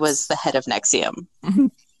while he was the head of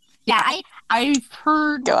NXIVM. Yeah, I've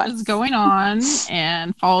heard what was going on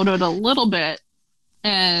and followed it a little bit,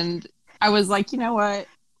 and I was like, you know what?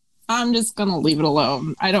 I'm just going to leave it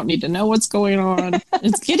alone. I don't need to know what's going on.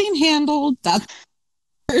 It's getting handled. That's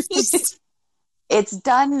it's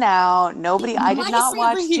done now. I did not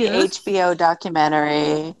watch the HBO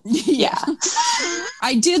documentary. Yeah.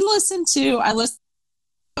 I listened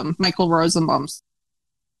Michael Rosenbaum's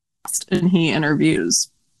and he interviews.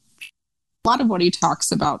 A lot of what he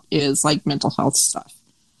talks about is like mental health stuff.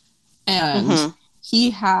 And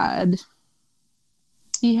he had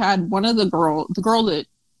one of the girl that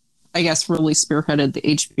I guess really spearheaded the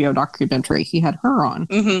HBO documentary. He had her on.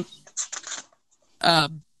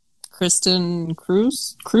 Kristen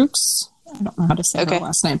Crooks. I don't know how to say her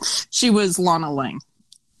last name. She was Lana Lang.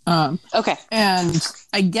 And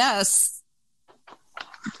I guess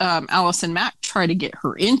Allison Mack tried to get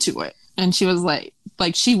her into it, and she was like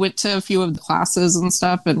she went to a few of the classes and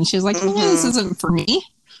stuff, and she's like, "Yeah, this isn't for me."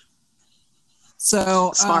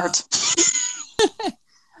 So smart.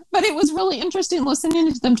 But it was really interesting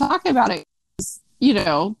listening to them talk about it. You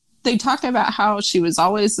know, they talk about how she was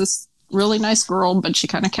always this really nice girl, but she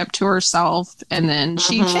kind of kept to herself, and then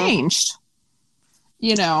she changed.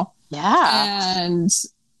 You know, and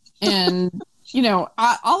you know,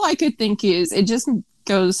 all I could think is it just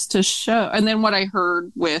goes to show. And then what I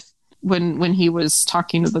heard with when he was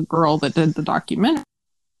talking to the girl that did the documentary,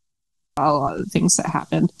 a lot of the things that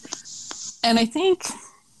happened, and I think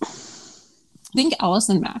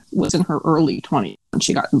Allison Mack was in her early 20s when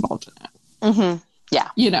she got involved in it. Yeah,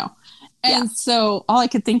 you know, and so all I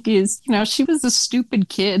could think is, you know, she was a stupid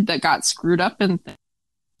kid that got screwed up and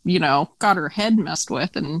you know, got her head messed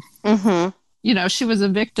with, and you know, she was a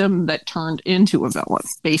victim that turned into a villain,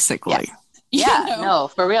 basically. Yeah, you know? no,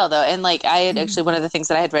 for real though. And like I had actually, one of the things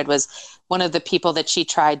that I had read was one of the people that she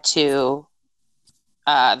tried to,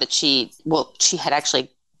 she had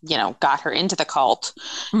actually, you know, got her into the cult.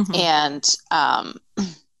 And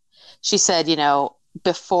she said, you know,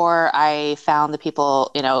 before I found the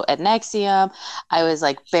people, you know, at NXIVM, I was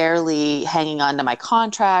like barely hanging on to my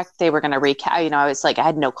contract. They were going to recast, you know, I was like, I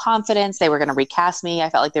had no confidence. They were going to recast me. I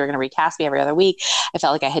felt like they were going to recast me every other week. I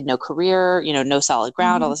felt like I had no career, you know, no solid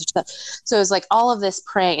ground, all this stuff. So it was like all of this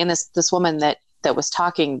praying. And this woman that was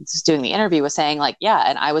talking, doing the interview was saying like, yeah.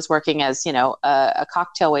 And I was working as, you know, a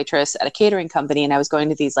cocktail waitress at a catering company. And I was going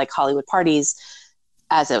to these like Hollywood parties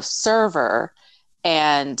as a server.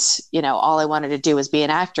 And, you know, all I wanted to do was be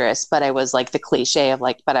an actress, but I was like the cliche of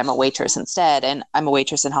like, but I'm a waitress instead. And I'm a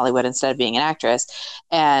waitress in Hollywood instead of being an actress.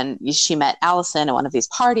 And she met Allison at one of these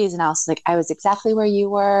parties, and Allison's like, I was exactly where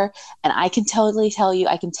you were. And I can totally tell you,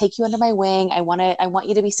 I can take you under my wing. I want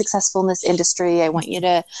you to be successful in this industry. I want you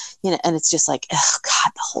to, you know, and it's just like, oh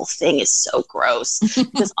God, the whole thing is so gross.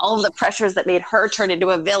 Just all of the pressures that made her turn into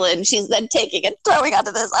a villain, she's then taking and throwing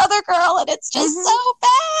onto this other girl. And it's just so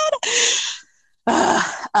bad.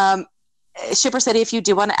 Shipper City, if you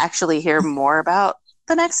do want to actually hear more about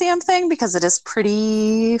the NXIVM thing, because it is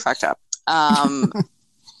pretty fucked up.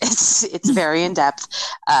 It's very in depth,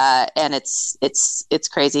 and it's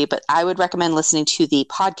crazy. But I would recommend listening to the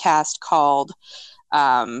podcast called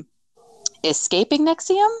 "Escaping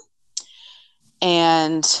NXIVM,"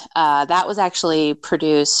 and that was actually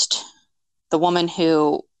produced. The woman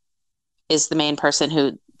who is the main person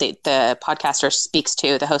who the podcaster speaks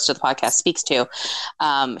to, the host of the podcast speaks to,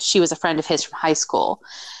 she was a friend of his from high school.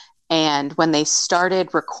 And when they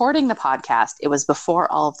started recording the podcast, it was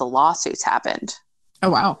before all of the lawsuits happened. Oh,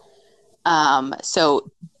 wow. So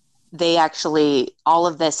they actually, all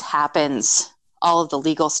of this happens, all of the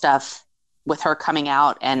legal stuff with her coming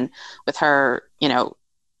out and with her, you know,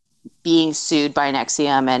 being sued by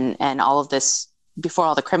NXIVM and all of this before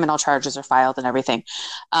all the criminal charges are filed and everything.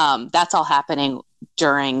 That's all happening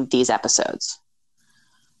during these episodes.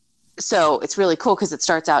 So it's really cool because it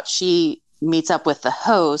starts out, she meets up with the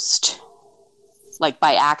host like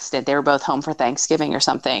by accident. They were both home for Thanksgiving or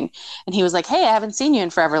something. And he was like, hey, I haven't seen you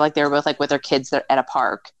in forever. Like they were both like with their kids at a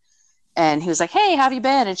park. And he was like, hey, how have you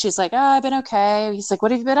been? And she's like, oh, I've been okay. He's like,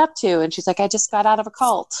 what have you been up to? And she's like, I just got out of a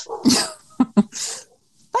cult. That's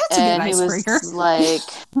a good icebreaker. He was like,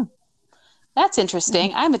 that's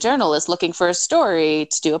interesting. I'm a journalist looking for a story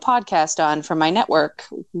to do a podcast on for my network.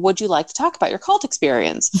 Would you like to talk about your cult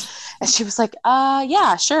experience? And she was like,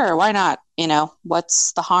 yeah, sure. Why not? You know,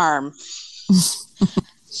 what's the harm?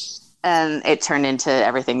 And it turned into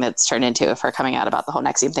everything that's turned into of her coming out about the whole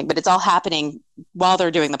NXIVM thing. But it's all happening while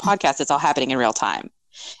they're doing the podcast. It's all happening in real time.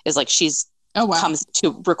 It's like she's comes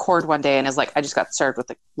to record one day and is like, I just got served with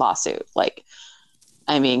a lawsuit. Like,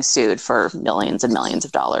 I'm being sued for millions and millions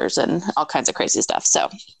of dollars and all kinds of crazy stuff. So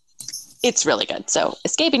it's really good. So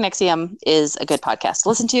Escaping NXIVM is a good podcast to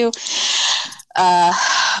listen to.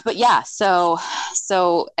 But yeah, so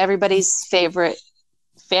everybody's favorite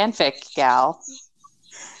fanfic gal,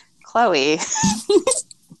 Chloe,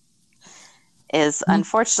 is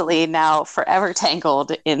unfortunately now forever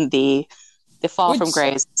tangled in the fall from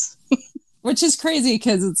grace. Which is crazy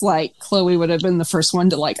because it's like Chloe would have been the first one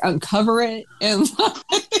to like uncover it and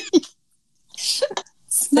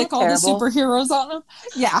stick all the superheroes on them.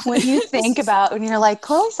 Yeah. When you think about, when you're like,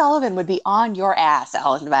 Chloe Sullivan would be on your ass,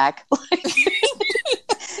 Alan Mack.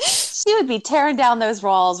 She would be tearing down those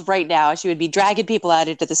walls right now. She would be dragging people out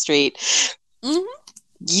into the street.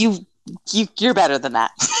 Mm-hmm. You're better than that.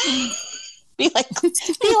 Be like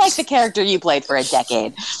the character you played for a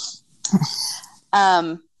decade.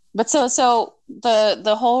 But so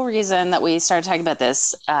the whole reason that we started talking about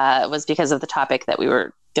this was because of the topic that we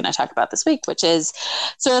were going to talk about this week, which is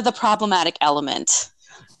sort of the problematic element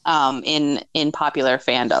in popular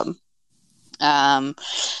fandom.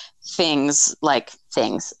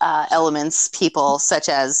 Elements, people such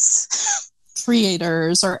as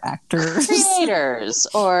creators or actors,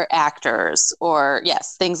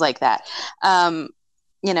 yes, things like that. I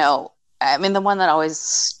mean, the one that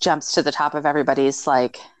always jumps to the top of everybody's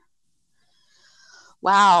like,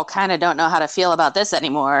 wow, kind of don't know how to feel about this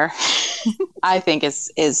anymore. I think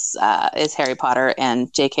is Harry Potter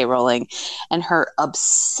and J.K. Rowling and her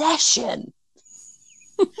obsession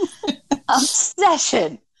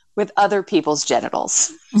with other people's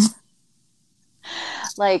genitals.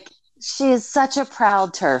 Like, she is such a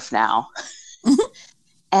proud TERF now.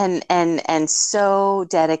 and so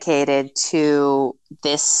dedicated to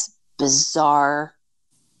this bizarre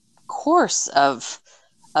course of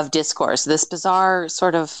discourse, this bizarre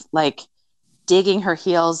sort of like digging her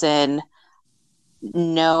heels in.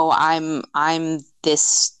 No, I'm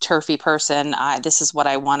this TERFy person. This is what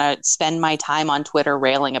I want to spend my time on Twitter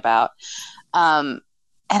railing about. And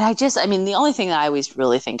the only thing that I always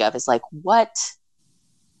really think of is like, what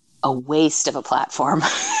a waste of a platform.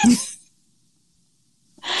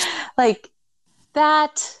 Like,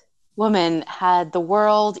 that woman had the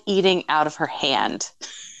world eating out of her hand.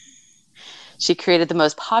 She created the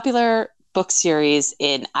most popular book series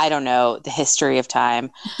in, I don't know, the history of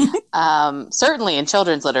time. Certainly in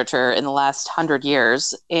children's literature in the last 100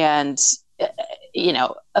 years. And,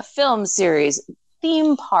 a film series,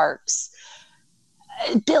 theme parks,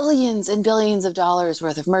 billions and billions of dollars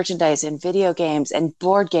worth of merchandise and video games and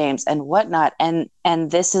board games and whatnot. And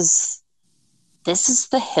this is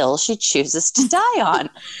the hill she chooses to die on.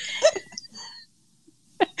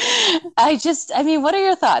 What are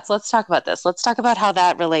your thoughts? Let's talk about this. Let's talk about how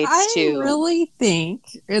that relates to... I really think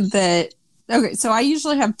that... Okay, so I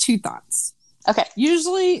usually have two thoughts. Okay.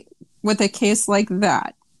 Usually with a case like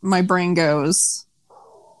that, my brain goes,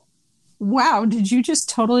 wow, did you just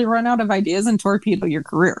totally run out of ideas and torpedo your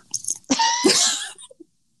career?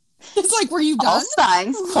 It's like, were you done? All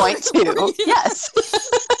signs point to yes.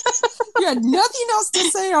 You had nothing else to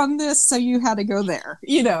say on this, so you had to go there,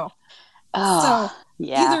 Oh, so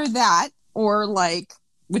yeah. Either that or like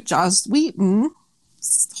with Joss Whedon,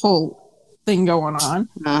 whole thing going on.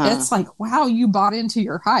 It's like, wow, you bought into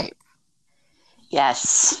your hype.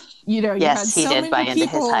 Yes. You had he did buy into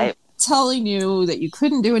his hype. Telling you that you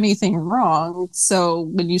couldn't do anything wrong. So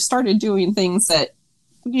when you started doing things that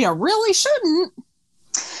really shouldn't,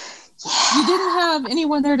 you didn't have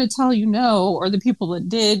anyone there to tell you no, or the people that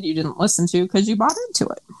did, you didn't listen to because you bought into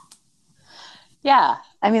it. Yeah.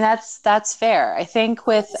 I mean, that's fair. I think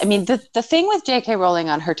the thing with J.K. Rowling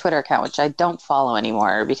on her Twitter account, which I don't follow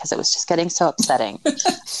anymore because it was just getting so upsetting,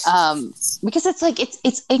 because it's like,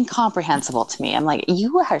 it's incomprehensible to me. I'm like,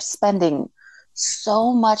 you are spending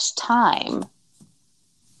so much time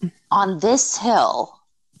on this hill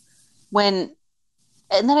and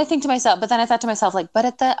then I think to myself, but then I thought to myself, like, but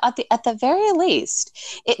at the very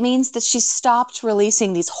least, it means that she stopped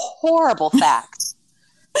releasing these horrible facts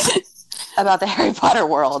about the Harry Potter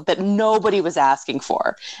world that nobody was asking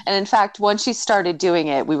for. And in fact, once she started doing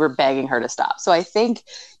it, we were begging her to stop. So I think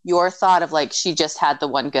your thought of like, she just had the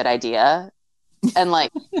one good idea and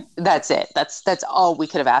like, that's it. That's all we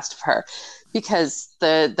could have asked of her, because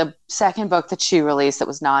the second book that she released that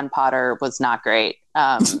was non-Potter was not great.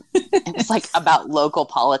 It was like about local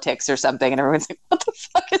politics or something. And everyone's like, what the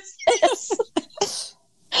fuck is this?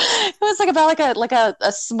 It was like about like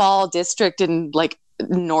a small district in like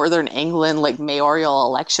Northern England, like mayoral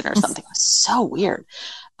election or something. It was so weird.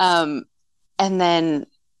 And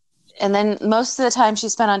then most of the time she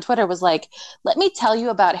spent on Twitter was like, let me tell you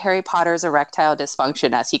about Harry Potter's erectile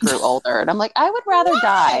dysfunction as he grew older. And I'm like, I would rather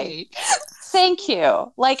die. Thank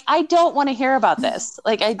you. Like, I don't want to hear about this.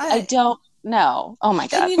 Like, I don't know. Oh my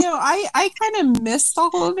God. And, I kind of missed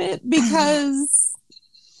all of it because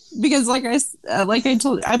like I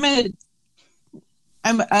told you,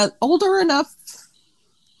 I'm older enough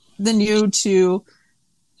than you to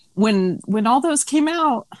when all those came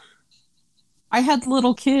out, I had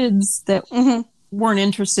little kids that weren't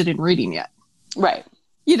interested in reading yet. Right.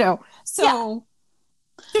 You know, so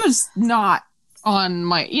it was not on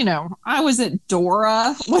my, I was at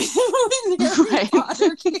Dora when Harry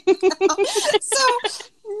Potter came out. So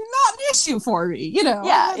not an issue for me,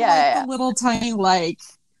 I had, the little tiny,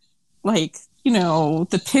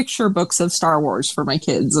 the picture books of Star Wars for my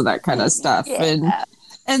kids and that kind of stuff. Yeah.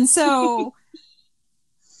 And so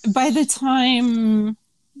by the time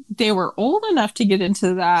they were old enough to get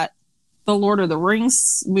into that, the Lord of the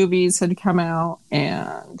Rings movies had come out,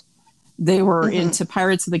 and they were into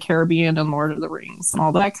Pirates of the Caribbean and Lord of the Rings and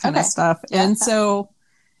all that kind of stuff. Yeah. And so,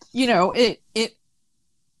 it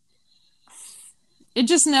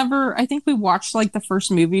just never, I think we watched like the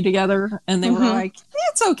first movie together, and they were like,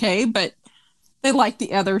 it's okay, but they liked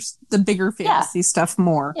the bigger fantasy stuff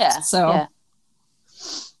more. Yeah. So,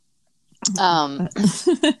 but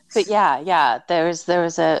there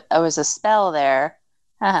was a spell there,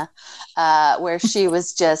 where she would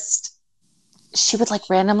like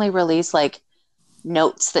randomly release like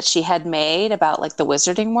notes that she had made about like the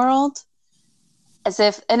wizarding world, as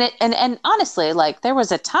if, and honestly, like there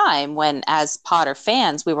was a time when as Potter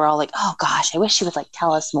fans, we were all like, oh gosh, I wish she would like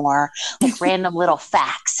tell us more like random little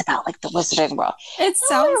facts about like the wizarding world. It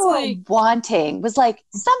sounds like wanting was like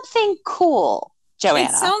something cool, Joanna.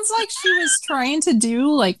 It sounds like she was trying to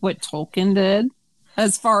do like what Tolkien did.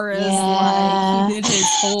 As far as like he did his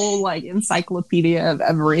whole like encyclopedia of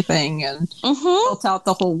everything and built out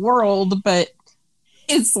the whole world, but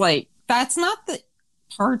it's like that's not the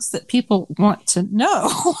parts that people want to know.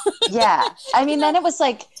 Yeah. I mean, then it was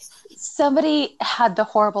like somebody had the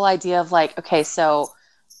horrible idea of like, okay, so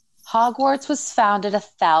Hogwarts was founded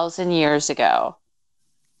 1,000 years ago.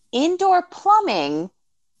 Indoor plumbing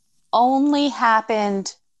only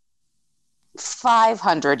happened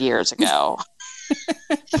 500 years ago.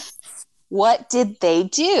 What did they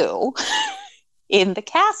do in the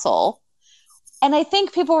castle? And I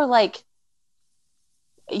think people were like,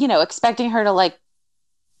 expecting her to like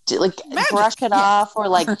brush it off or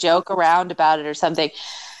like joke around about it or something.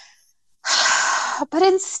 But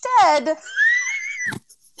instead,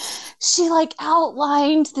 she like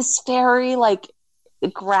outlined this very like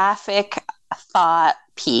graphic thought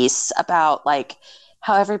piece about like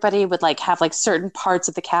how everybody would like have like certain parts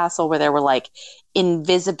of the castle where there were like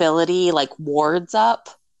invisibility like wards up,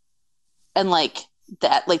 and like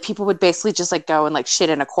that like people would basically just like go and like shit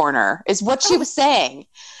in a corner is what she was saying.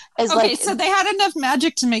 So they had enough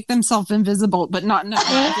magic to make themselves invisible, but not enough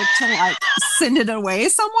magic to like send it away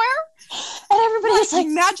somewhere. And everybody was like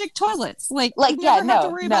magic toilets, like have to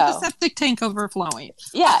worry about the septic tank overflowing.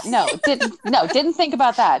 Didn't think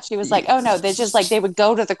about that. She was like, oh no, they just like they would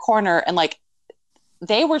go to the corner and like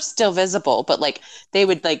they were still visible, but like they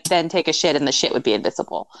would like then take a shit and the shit would be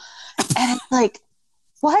invisible. And it's like,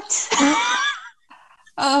 what?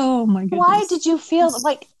 Oh my goodness. Why did you feel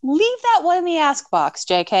like leave that one in the ask box,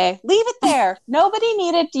 JK? Leave it there. Nobody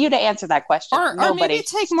needed you to answer that question. Or maybe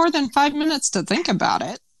take more than 5 minutes to think about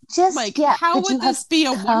it. Just like, how would this be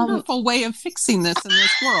a wonderful way of fixing this in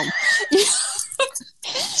this world?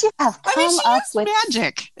 She up with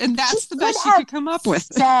magic, and that's the best she could come up with.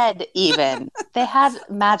 Said even they had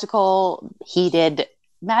magically heated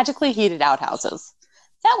outhouses.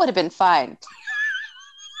 That would have been fine.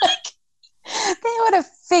 Like they would have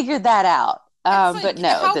figured that out. But no,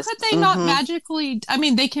 how could they not magically? I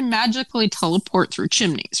mean, they can magically teleport through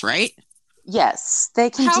chimneys, right? Yes, they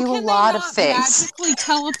can do a lot of things. Magically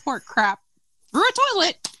teleport crap through a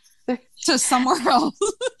toilet to somewhere else,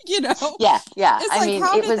 Yeah. It's I mean,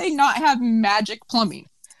 how did they not have magic plumbing?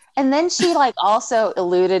 And then she like also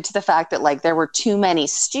alluded to the fact that like there were too many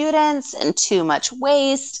students and too much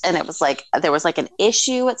waste, and it was like there was like an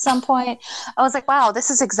issue at some point. I was like, wow, this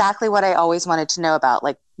is exactly what I always wanted to know about,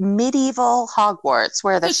 like medieval Hogwarts,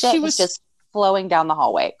 where the shit was just flowing down the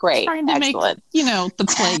hallway. Great, trying to excellent. Make the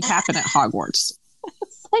plague happen at Hogwarts.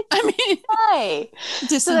 Like, I mean, why?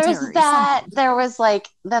 So there was that. There was like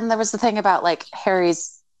then there was the thing about like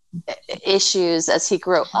Harry's issues as he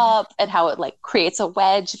grew up and how it like creates a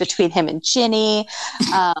wedge between him and Ginny,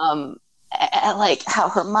 and like how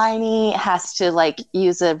Hermione has to like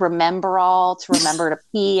use a remember-all to remember to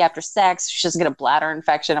pee after sex so she doesn't get a bladder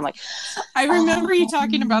infection. I'm like, I remember you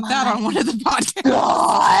talking about that on one of the podcasts.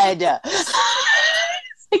 God.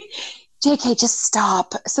 JK, just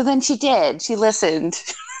stop. So then she did. She listened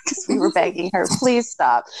because we were begging her, please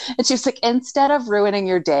stop. And she was like, instead of ruining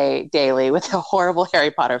your day daily with a horrible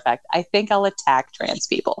Harry Potter fact, I think I'll attack trans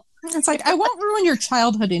people. It's like, I won't ruin your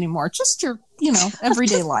childhood anymore. Just your,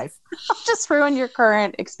 everyday life. I'll just ruin your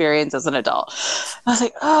current experience as an adult. I was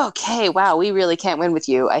like, oh, okay, wow, we really can't win with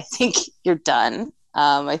you. I think you're done.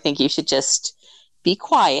 I think you should just be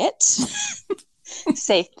quiet,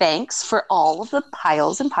 say thanks for all of the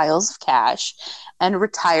piles and piles of cash, and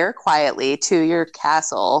retire quietly to your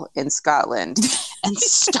castle in Scotland and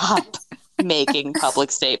stop making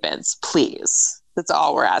public statements, please. That's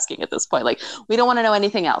all we're asking at this point. Like, we don't want to know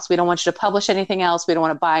anything else. We don't want you to publish anything else. We don't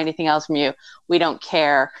want to buy anything else from you. We don't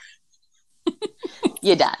care.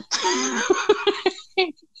 You're done.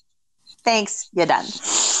 Thanks. You're done.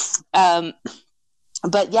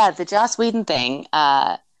 But yeah, the Joss Whedon thing,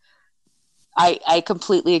 I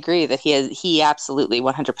completely agree that he absolutely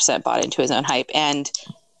 100% bought into his own hype, and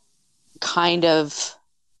kind of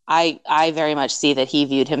I very much see that he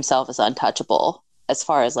viewed himself as untouchable as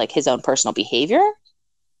far as like his own personal behavior.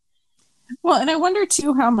 Well, and I wonder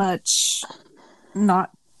too how much,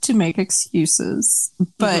 not to make excuses,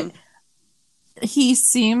 but he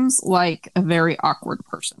seems like a very awkward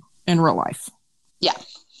person in real life. Yeah.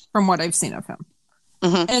 From what I've seen of him.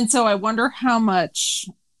 And so I wonder how much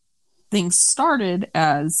things started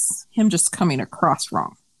as him just coming across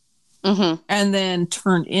wrong. And then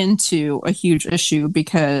turned into a huge issue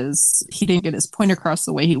because he didn't get his point across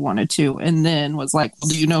the way he wanted to, and then was like, well,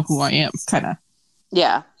 do you know who I am? Kind of.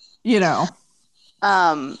 Yeah. You know.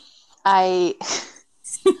 I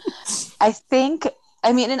think,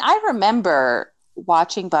 I mean, and I remember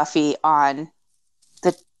watching Buffy on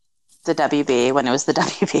the WB when it was the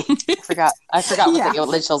WB. I forgot what the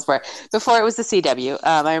initials were before it was the CW.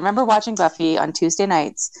 I remember watching Buffy on Tuesday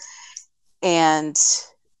nights and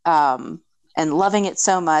loving it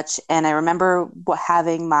so much. And I remember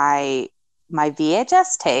having my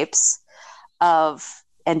VHS tapes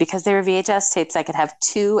and because they were VHS tapes, I could have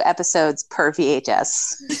 2 episodes per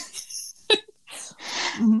VHS.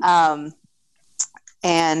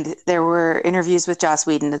 And there were interviews with Joss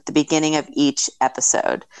Whedon at the beginning of each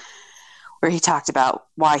episode where he talked about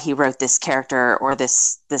why he wrote this character or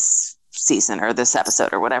this season or this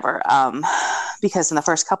episode or whatever. Because in the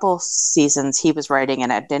first couple seasons, he was writing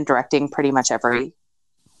and had been directing pretty much every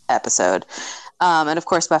episode. And of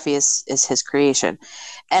course, Buffy is his creation.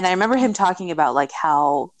 And I remember him talking about like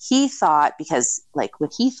how he thought, because like when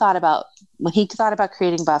he thought about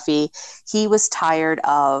creating Buffy, he was tired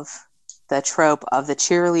of the trope of the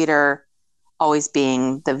cheerleader always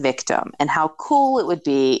being the victim, and how cool it would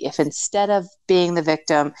be if instead of being the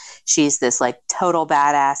victim, she's this like total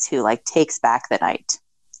badass who like takes back the night.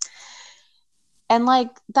 And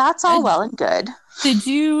like, that's all well and good. Did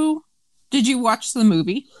you watch the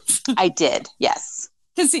movie? I did, yes.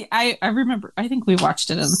 Because see, I remember, I think we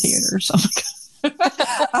watched it in the theater or something.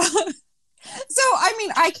 So I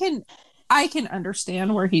mean, I can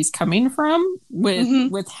understand where he's coming from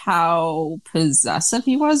with how possessive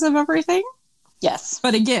he was of everything. Yes.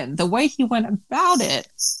 But again, the way he went about it.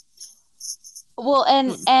 Well,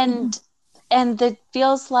 and it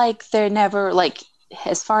feels like they're never, like,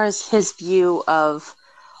 as far as his view of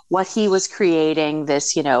what he was creating,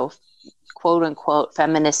 this, you know, quote unquote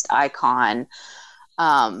feminist icon,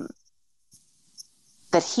 that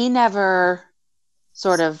he never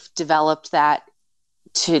sort of developed that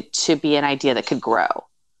to be an idea that could grow.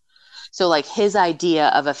 So like his idea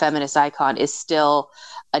of a feminist icon is still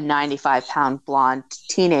a 95-pound blonde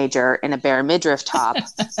teenager in a bare midriff top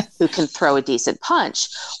who can throw a decent punch.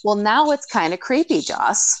 Well, now it's kind of creepy,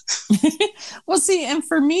 Joss. Well, see, and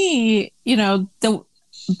for me, you know, the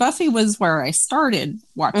Buffy was where I started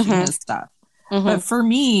watching his stuff. But for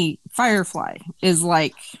me, Firefly is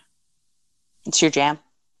like, it's your jam.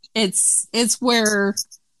 It's where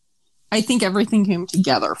I think everything came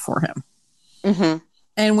together for him.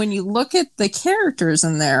 And when you look at the characters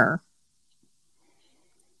in there,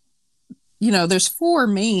 you know, there's 4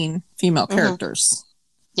 main female characters.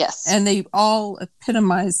 Yes. And they all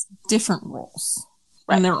epitomize different roles.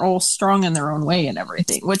 Right. And they're all strong in their own way and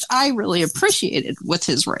everything, which I really appreciated with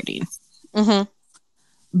his writing.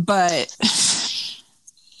 But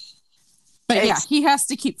yeah, he has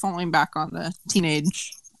to keep falling back on the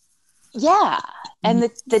teenage. Yeah. And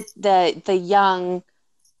the young,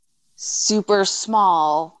 super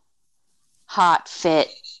small, hot, fit,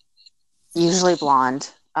 usually blonde,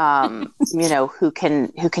 you know, who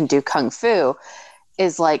can do kung fu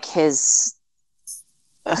is like his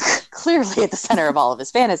clearly at the center of all of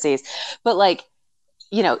his fantasies. But like,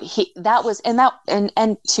 you know,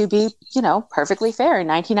 and to be, you know, perfectly fair, in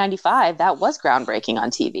 1995 that was groundbreaking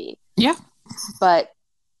on TV. Yeah. But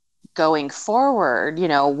going forward, you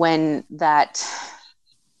know, when that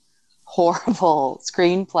horrible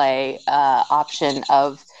screenplay option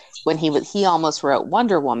of when he almost wrote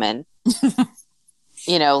Wonder Woman,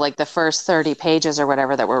 you know, like the first 30 pages or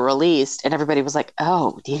whatever that were released, and everybody was like,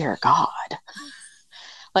 oh dear God,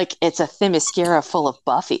 like it's a Themyscira full of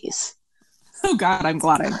Buffys. Oh God, I'm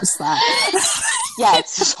glad I missed that. Yeah,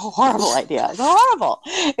 it's just a horrible idea. It's horrible.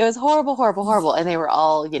 It was horrible, horrible, horrible. And they were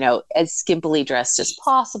all, as skimpily dressed as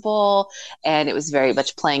possible. And it was very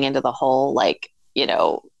much playing into the whole,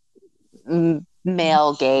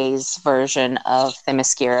 male gaze version of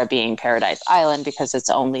Themyscira being Paradise Island because it's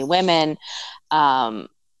only women. And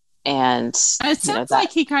it sounds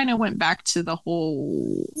like he kind of went back to the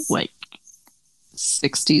whole,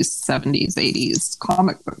 60s, 70s, 80s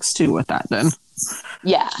comic books too with that then.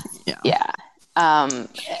 Yeah. Not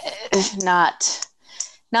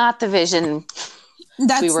the vision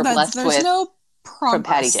we were blessed there's with no from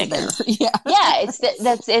Patty progress Jenkins. there. Yeah. Yeah,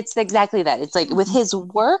 it's exactly that. It's like with his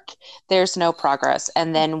work, there's no progress.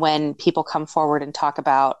 And then when people come forward and talk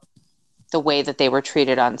about the way that they were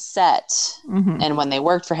treated on set and when they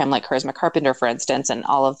worked for him, like Charisma Carpenter, for instance, and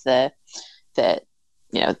all of the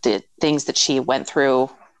things that she went through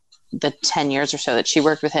the 10 years or so that she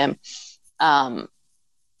worked with him,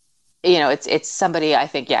 it's somebody, I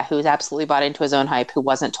think, who's absolutely bought into his own hype, who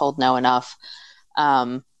wasn't told no enough,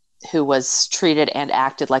 who was treated and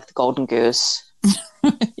acted like the golden goose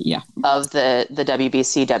of the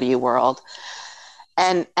WBCW world,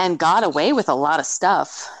 and got away with a lot of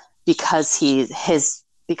stuff because his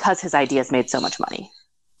ideas made so much money.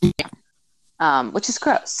 Which is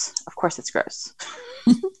gross. Of course it's gross.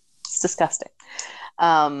 It's disgusting.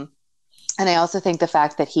 And I also think the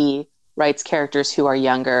fact that he writes characters who are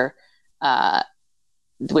younger,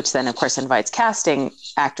 which then of course invites casting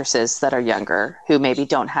actresses that are younger, who maybe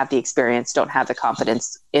don't have the experience, don't have the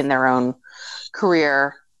confidence in their own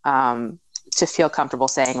career, to feel comfortable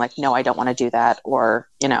saying like, no, I don't want to do that. Or,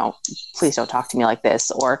 please don't talk to me like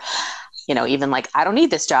this. Or, even like, I don't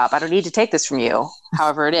need this job. I don't need to take this from you.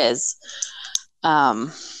 However it is,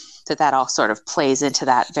 that all sort of plays into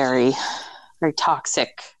that very, very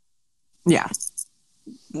toxic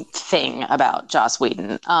thing about Joss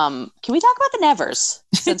Whedon. Can we talk about the Nevers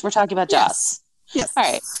since we're talking about Joss? Yes. All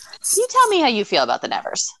right. You tell me how you feel about the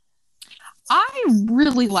Nevers. I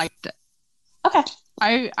really liked it. Okay.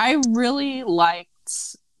 I really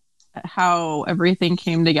liked how everything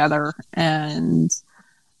came together, and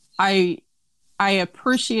I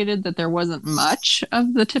appreciated that there wasn't much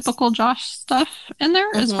of the typical Josh stuff in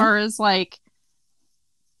there, as far as like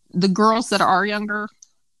the girls that are younger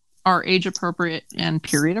are age appropriate and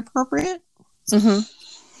period appropriate.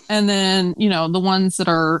 And then, the ones that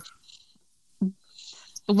are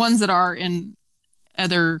in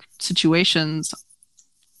other situations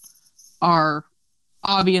are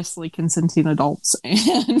obviously consenting adults,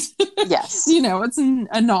 and yes, it's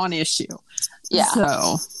a non-issue. Yeah.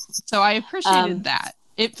 So I appreciated that.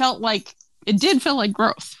 It did feel like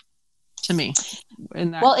growth to me in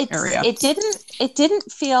that area. It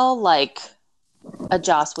didn't feel like a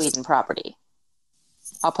Joss Whedon property.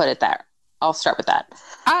 I'll put it there. I'll start with that.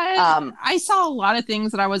 I saw a lot of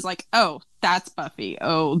things that I was like, oh, that's Buffy.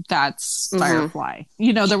 Oh, that's Firefly.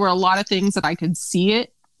 There were a lot of things that I could see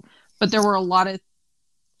it, but there were a lot of,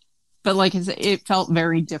 but like I said, it felt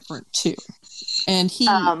very different too. And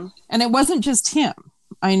and it wasn't just him.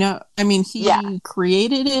 I know. I mean, he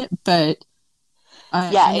created it, but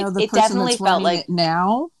I know the it person definitely that's felt running like it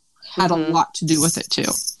now had a lot to do with it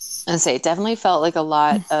too. And say it definitely felt like a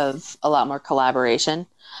lot more collaboration.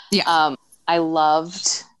 Yeah. I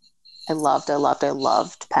loved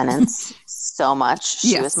Penance so much.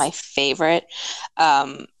 She was my favorite.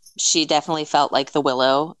 She definitely felt like the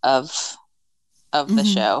Willow of the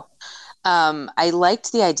show. I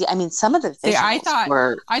liked the idea. I mean, some of the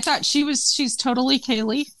visuals I thought she's totally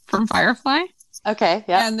Kaylee from Firefly. Okay,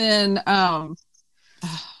 yeah. And then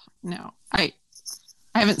no, I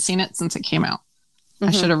haven't seen it since it came out.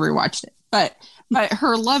 I should have rewatched it. But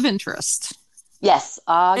her love interest, yes,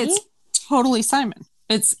 Augie? it's totally Simon.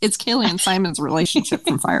 It's Kaylee and Simon's relationship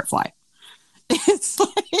from Firefly. It's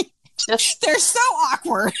like they're so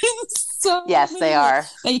awkward. So yes, they are.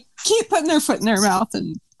 They keep putting their foot in their mouth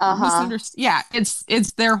and misunderstand. Yeah,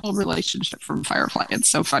 it's their whole relationship from Firefly. It's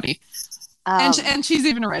so funny. And she's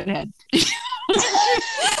even a redhead.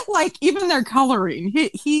 Like even their coloring,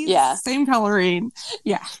 he's same coloring.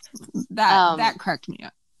 Yeah, that cracked me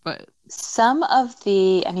up. But some of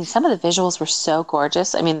the visuals were so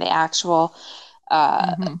gorgeous. I mean, the actual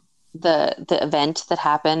the event that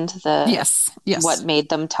happened, yes, what made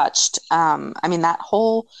them touched. I mean, that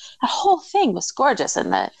whole thing was gorgeous,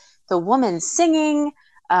 and the woman singing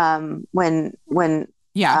when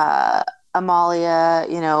Amalia,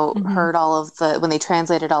 heard all of when they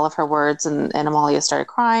translated all of her words and Amalia started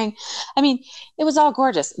crying. I mean, it was all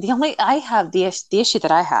gorgeous. The issue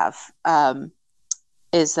that I have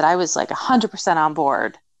is that I was like 100% on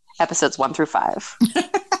board episodes 1 through 5.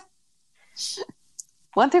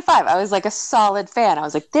 1 through 5, I was like a solid fan. I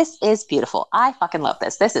was like, this is beautiful. I fucking love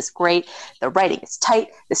this. This is great. The writing is tight.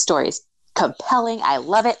 The story is compelling. I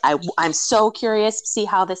love it. I'm so curious to see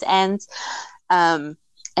how this ends. And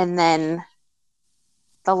then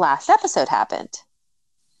the last episode happened.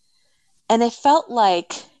 And it felt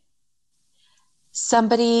like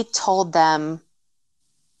somebody told them,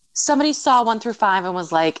 somebody saw 1 through 5 and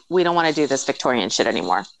was like, we don't want to do this Victorian shit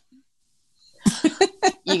anymore.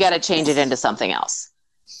 You got to change it into something else.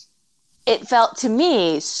 It felt to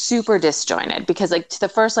me super disjointed because like to the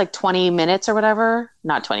first like 20 minutes or whatever,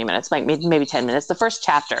 not 20 minutes, like maybe 10 minutes, the first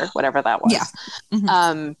chapter, whatever that was. Yeah.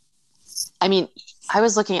 Mm-hmm. I mean, I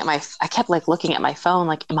was looking at I kept like looking at my phone,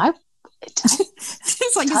 like, It's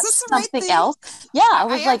like, is this the right something thing? else? Yeah.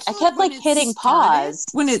 I kept like hitting pause.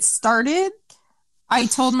 When it started, I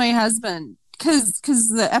told my husband, because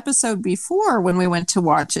the episode before when we went to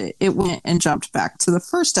watch it, it went and jumped back to the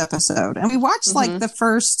first episode. And we watched like the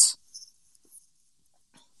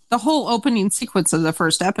whole opening sequence of the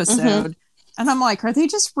first episode. And I'm like, are they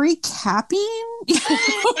just recapping? Wait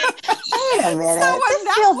a minute. So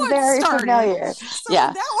this feels very familiar. So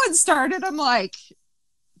when that one started, I'm like,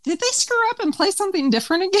 did they screw up and play something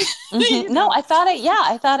different again? You know? No, I thought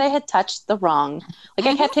I had touched the wrong. Like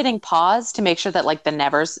I kept hitting pause to make sure that like the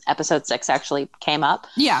Nevers episode 6 actually came up.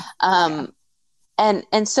 Yeah.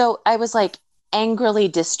 And so I was like angrily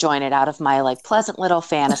disjointed out of my like pleasant little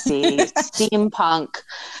fantasy steampunk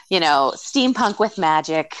with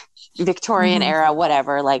magic, Victorian era,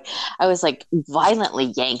 whatever. Like I was like violently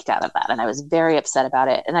yanked out of that, and I was very upset about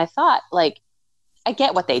it. And I thought, like, I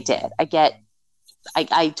get what they did.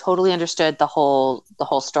 I totally understood the whole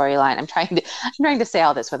storyline. I'm trying to say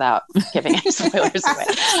all this without giving any spoilers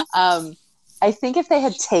away. I think if they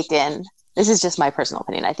had taken, this is just my personal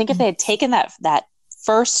opinion, I think if they had taken that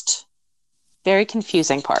first very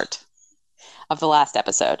confusing part of the last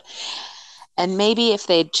episode, and maybe if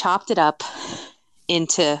they'd chopped it up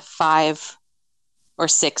into 5 or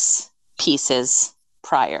 6 pieces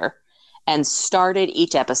prior and started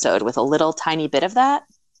each episode with a little tiny bit of that,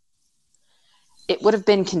 it would have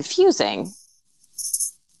been confusing,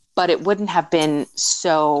 but it wouldn't have been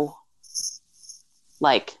so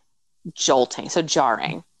like jolting, so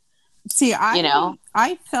jarring. See,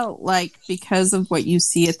 I felt like because of what you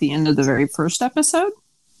see at the end of the very first episode,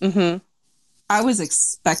 I was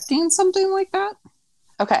expecting something like that.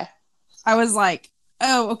 Okay. I was like,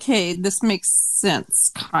 oh, okay, this makes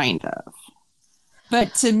sense, kind of.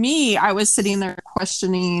 But to me, I was sitting there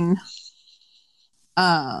questioning,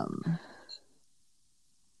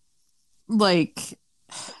 like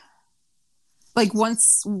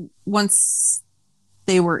once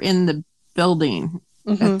they were in the building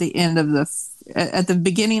at the end of at the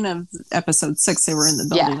beginning of episode 6, they were in the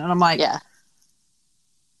building, and I'm like,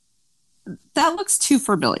 that looks too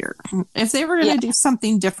familiar. If they were going to do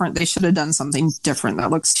something different, they should have done something different.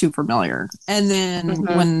 That looks too familiar. And then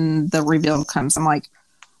when the reveal comes, I'm like,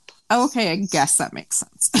 oh, okay, I guess that makes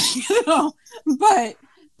sense. But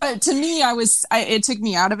to me, it took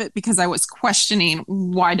me out of it because I was questioning,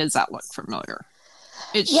 why does that look familiar?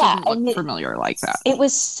 It shouldn't look familiar like that. It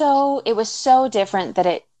was so different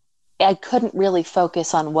that I couldn't really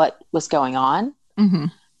focus on what was going on.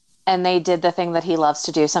 And they did the thing that he loves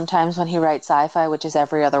to do sometimes when he writes sci-fi, which is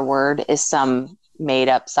every other word is some made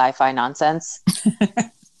up sci-fi nonsense.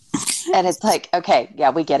 And it's like, okay,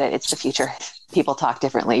 yeah, we get it. It's the future. People talk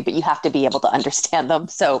differently, but you have to be able to understand them.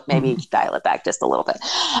 So maybe dial it back just a little bit.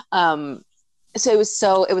 So it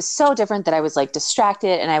was so different that I was like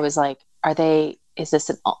distracted, and I was like, did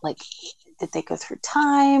they go through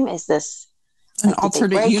time? Is this an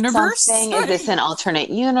alternate universe? Is this an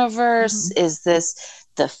alternate universe? Is this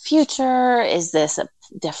the future? Is this a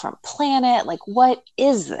different planet? Like, what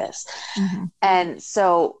is this? And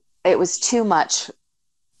so it was too much.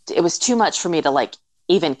 It was too much for me to like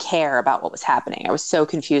even care about what was happening. I was so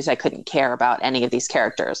confused. I couldn't care about any of these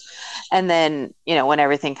characters. And then, when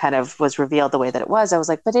everything kind of was revealed the way that it was, I was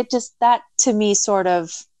like, but that to me sort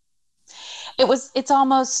of, to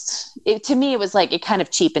me, it was like, it kind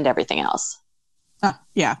of cheapened everything else.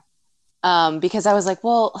 Yeah. Because I was like,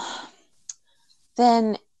 well,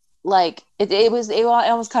 then like it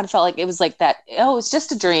almost kind of felt like it was like that. Oh, it's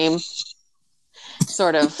just a dream,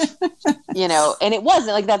 sort of, and it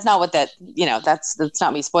wasn't like, that's not what that's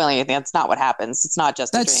not me spoiling anything. That's not what happens. It's not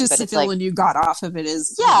just that's a dream, just but the it's feeling like, you got off of it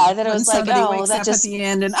is that it was like, wakes that up just at the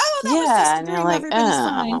end and that was just a dream. You're like, Everybody's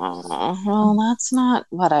fine. well, that's not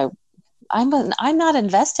what I'm not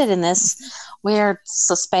invested in this weird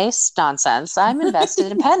space nonsense. I'm invested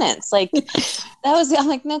in Penance. Like I'm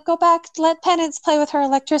like, no, go back, let Penance play with her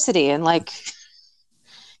electricity and like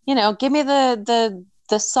give me the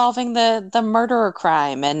solving the murderer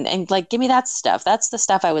crime and like give me that stuff. That's the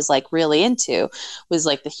stuff I was like really into, was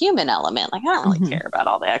like the human element. Like I don't really care about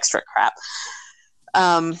all the extra crap.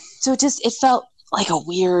 So it felt like a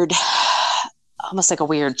weird, almost like a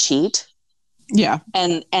weird cheat. Yeah.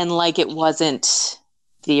 And like it wasn't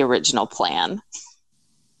the original plan.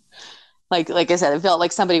 Like I said, it felt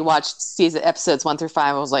like somebody watched episodes 1 through 5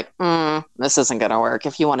 and was like, this isn't going to work.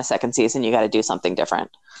 If you want a second season, you got to do something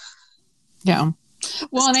different. Yeah.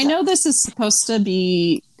 Well, and I know this is supposed to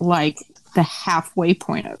be like the halfway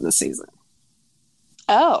point of the season.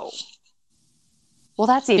 Oh. Well,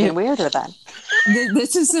 that's even weirder then.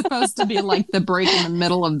 This is supposed to be like the break in the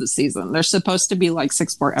middle of the season. There's supposed to be like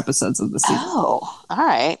 6 more episodes of the season. Oh, all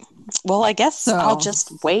right. Well, I guess I'll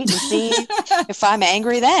just wait and see if I'm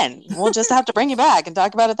angry then. We'll just have to bring you back and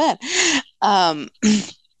talk about it then.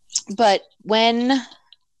 But when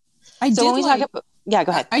we talk about... Yeah,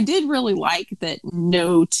 go ahead. I did really like that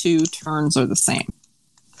no 2 turns are the same.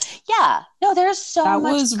 Yeah. No, there's so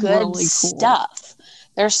much good really cool stuff.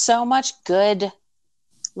 There's so much good...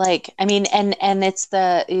 Like, I mean, and it's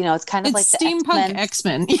the, it's kind of it's like the steampunk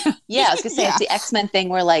X-Men. Yeah, I was gonna say it's the X-Men thing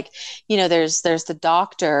where like, there's the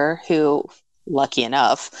Doctor who, lucky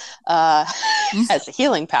enough, has the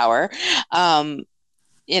healing power, already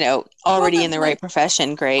in the right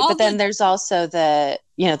profession, great. But then there's also the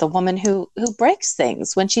woman who breaks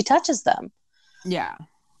things when she touches them. Yeah.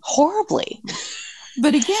 Horribly.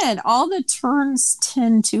 But again, all the turns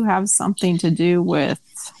tend to have something to do with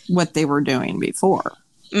what they were doing before.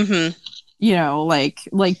 Mm-hmm.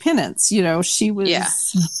 Like Penance, she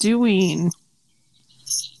was doing,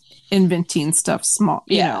 inventing stuff small,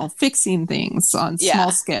 fixing things on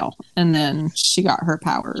small scale. And then she got her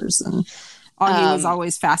powers, and Augie was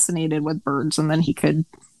always fascinated with birds, and then he could,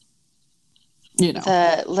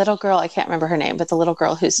 The little girl, I can't remember her name, but the little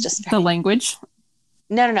girl who's just... The language?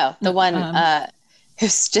 No. The one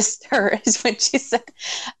who's just her is when she said,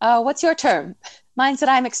 what's your term? Mine said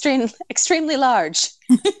I'm extremely large.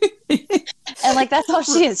 And like that's all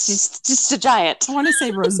she is. She's just a giant. I want to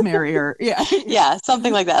say Rosemary or yeah,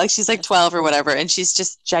 something like that. Like she's like 12 or whatever, and she's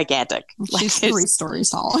just gigantic. She's 3 stories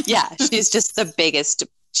tall. Yeah, she's just the biggest.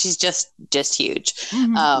 She's just huge.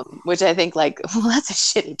 Which I think like, well, that's a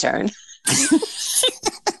shitty turn.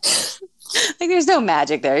 Like there's no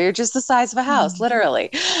magic there. You're just the size of a house,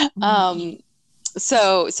 literally.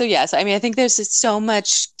 So I mean, I think there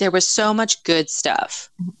was so much good stuff.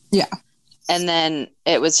 Yeah. And then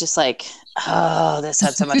it was just like, oh, this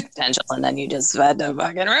had so much potential, and then you just had to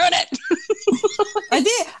fucking ruin it.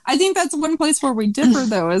 I think that's one place where we differ,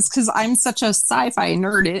 though, is because I'm such a sci-fi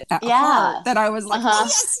nerd at heart that I was like, oh,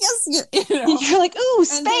 yes. You're like, ooh,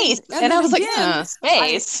 space. And I was like,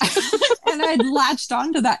 space. And I'd latched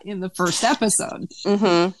onto that in the first episode.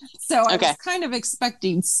 Mm-hmm. So I was kind of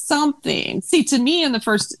expecting something. See, to me,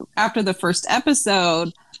 after the first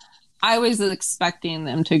episode, I was expecting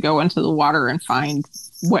them to go into the water and find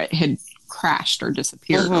what had crashed or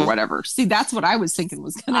disappeared or whatever. See, that's what I was thinking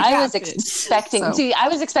was going to happen. I was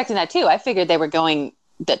expecting that too. I figured they were going,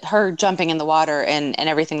 that her jumping in the water and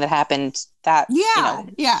everything that happened, that,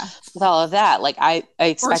 with all of that, like I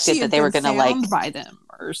expected that they were going to like by them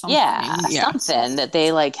or something. Something that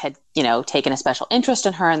they like had, taken a special interest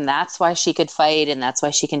in her, and that's why she could fight, and that's why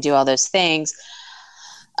she can do all those things.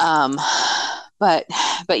 But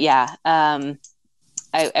yeah,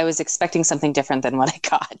 I was expecting something different than what I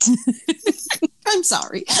got. I'm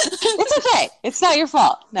sorry. It's okay. It's not your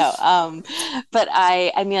fault. No. But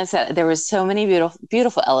I mean, I said there was so many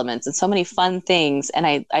beautiful elements and so many fun things, and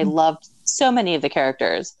I loved so many of the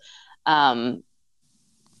characters. That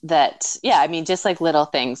I mean, just like little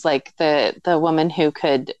things, like the woman who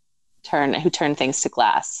could turn things to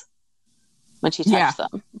glass when she touched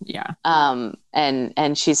them. Yeah.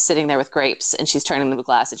 And she's sitting there with grapes, and she's turning them to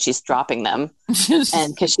glass, and she's dropping them,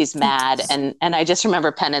 and because she's mad. And I just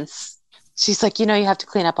remember Penance. She's like, you have to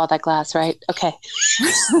clean up all that glass, right? Okay.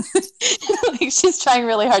 Like she's trying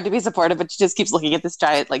really hard to be supportive, but she just keeps looking at this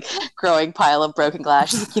giant, like, growing pile of broken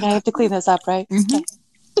glass. She's like, you have to clean this up, right? Mm-hmm. Okay.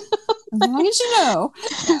 As long as you know.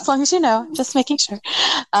 As long as you know, just making sure.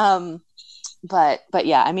 But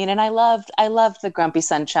yeah, I mean, and I loved the Grumpy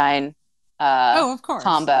Sunshine of course,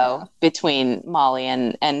 combo between Molly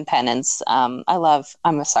and Penance. I'm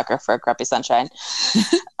a sucker for a Grumpy Sunshine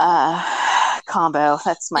combo.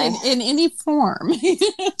 That's my in any form.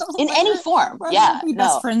 In any form, yeah.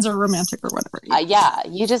 Best friends or romantic or whatever.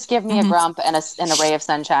 You just give me a Grump and a ray of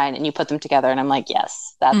sunshine, and you put them together, and I'm like,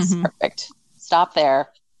 yes, that's perfect. Stop there.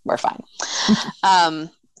 We're fine.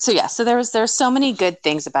 so there's so many good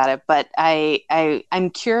things about it, but I'm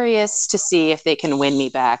curious to see if they can win me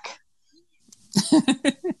back.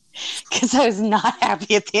 Because I was not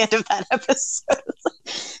happy at the end of that episode.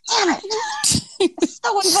 Damn it. I was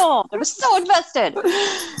so involved. I was so invested.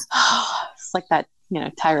 It's like that,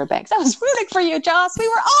 Tyra Banks. I was rooting for you, Joss. We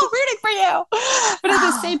were all rooting for you. But at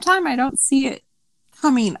the same time, I don't see it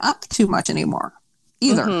coming up too much anymore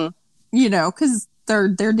either. Mm-hmm. Because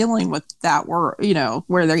they're dealing with that where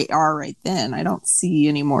they are right then. I don't see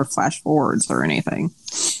any more flash forwards or anything.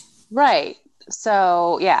 Right.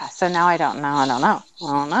 So now I don't know. I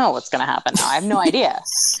don't know what's going to happen now. I have no idea.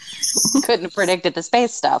 Couldn't have predicted the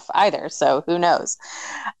space stuff either. So who knows?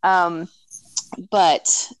 But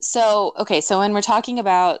so when we're talking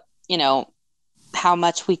about, how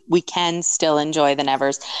much we can still enjoy the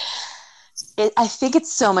Nevers, I think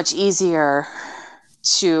it's so much easier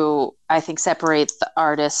to, separate the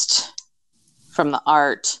artist from the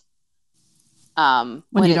art. When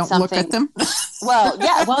you don't look at them. Well,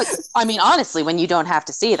 yeah. Well, I mean, honestly, when you don't have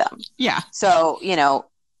to see them. Yeah. So, the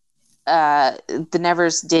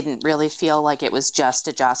Nevers didn't really feel like it was just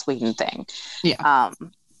a Joss Whedon thing. Yeah.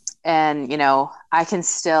 And, I can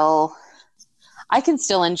still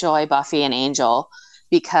enjoy Buffy and Angel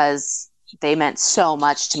because they meant so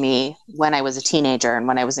much to me when I was a teenager and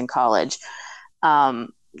when I was in college. I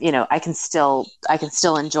can still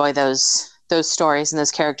enjoy those stories and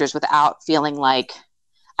those characters without feeling like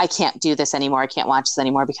I can't do this anymore. I can't watch this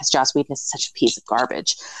anymore because Joss Whedon is such a piece of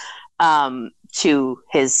garbage to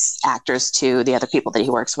his actors, to the other people that he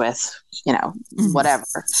works with,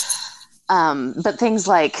 whatever. But things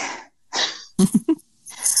like,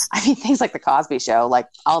 things like The Cosby Show, like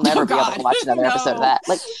I'll never be able to watch another episode of that.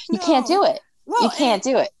 Like you can't do it. Well, you can't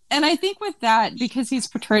do it. And I think with that, because he's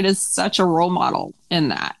portrayed as such a role model in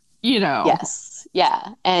that, Yes. Yeah.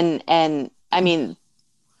 And I mean,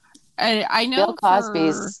 I know Bill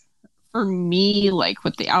Cosby's for me, like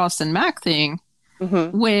with the Allison Mack thing,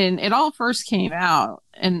 when it all first came out,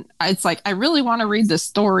 and it's like, I really want to read this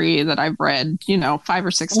story that I've read, 5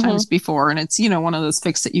 or 6 times before. And it's, one of those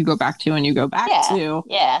fics that you go back to and you go back to.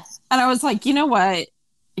 Yeah. And I was like, you know what?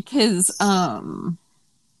 Because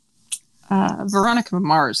Veronica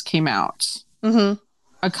Mars came out a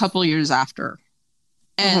couple years after.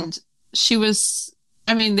 And she was,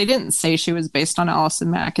 they didn't say she was based on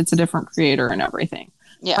Allison Mack. It's a different creator and everything.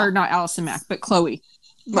 Yeah. Or not Allison Mack, but Chloe.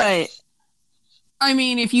 Right. But,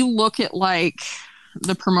 if you look at, like,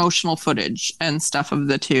 the promotional footage and stuff of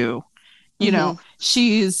the two,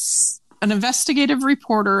 she's an investigative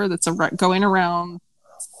reporter that's going around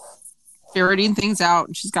ferreting things out,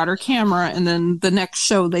 and she's got her camera, and then the next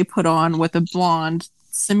show they put on with a blonde,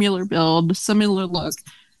 similar build, similar look,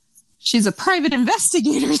 she's a private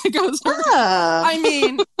investigator that goes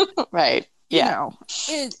right. Yeah.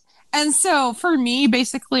 And so for me,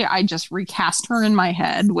 basically, I just recast her in my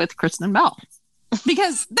head with Kristen Bell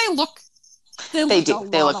because they look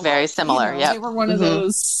very similar. Yeah. They were one of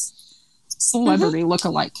those celebrity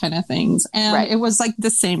look-alike kind of things. And it was like the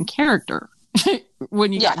same character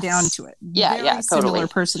when you got down to it. Yeah. Very Totally. Similar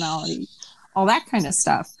personality, all that kind of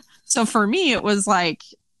stuff. So for me, it was like,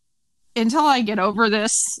 until I get over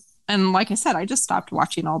this, and like I said, I just stopped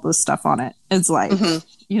watching all this stuff on it. It's like, it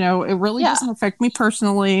really doesn't affect me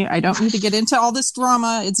personally. I don't need to get into all this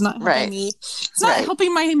drama. It's not helping me. It's not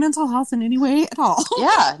helping my mental health in any way at all.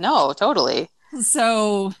 Yeah, no, totally.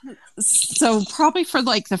 So probably for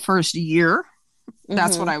like the first year,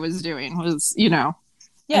 that's what I was doing was,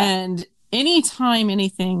 and anytime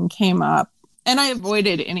anything came up, and I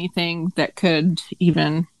avoided anything that could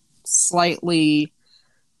even slightly,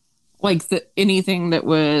 like anything that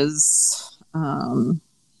was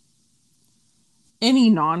any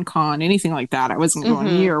non-con, anything like that. I wasn't going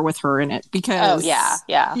near with her in it because,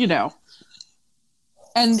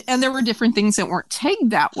 and there were different things that weren't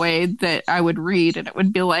tagged that way that I would read, and it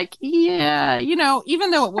would be like, even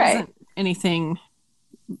though it wasn't anything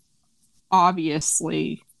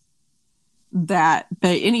obviously that,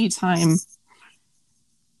 but anytime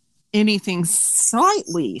anything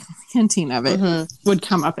slightly hinting of it would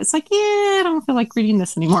come up, it's like, I don't feel like reading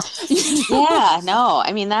this anymore. Yeah, no,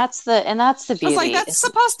 that's the beauty. I was like, that's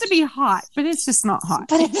supposed to be hot, but it's just not hot.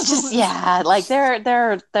 But it's just like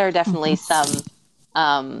there are definitely some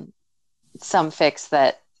fics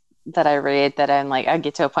that I read that I'm like, I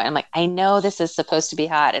get to a point, I'm like, I know this is supposed to be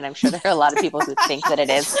hot, and I'm sure there are a lot of people who think that it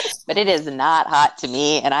is, but it is not hot to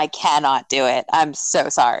me, and I cannot do it. I'm so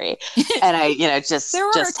sorry. And I, just there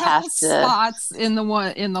were just a couple spots in the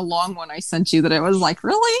long one I sent you that I was like,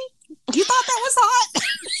 really? You thought that was hot?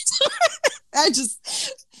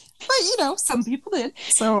 But some people did.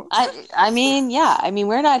 So I mean,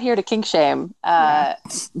 we're not here to kink shame.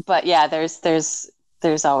 But yeah,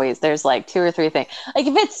 there's always like 2 or 3 things. Like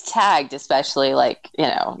if it's tagged, especially like,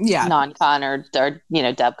 non-con or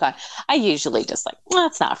dubcon, I usually just like, well,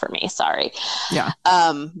 it's not for me. Sorry. Yeah.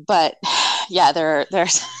 But yeah,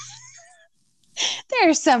 there's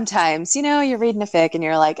sometimes, you're reading a fic and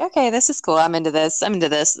you're like, okay, this is cool. I'm into this. And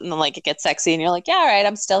then like it gets sexy and you're like, yeah, all right,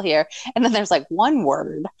 I'm still here. And then there's like one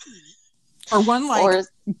word or one like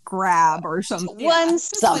grab or something. One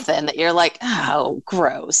something that you're like, oh,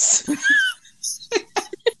 gross.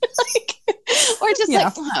 Or just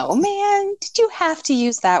like, oh man, did you have to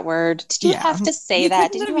use that word? Did you have to say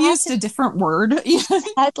that? Did you have used a different word?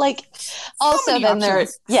 Like, also then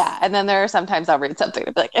and then there are sometimes I'll read something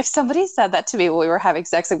and be like, if somebody said that to me while we were having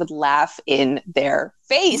sex, I would laugh in their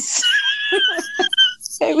face.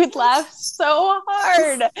 I would laugh so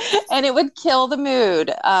hard and it would kill the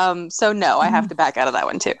mood. So no, I have to back out of that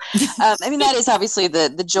one too. I mean, that is obviously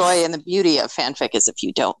the joy and the beauty of fanfic is if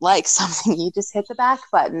you don't like something, you just hit the back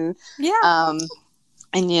button. Yeah.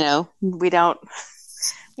 And we don't.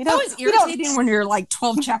 That was irritating when you're like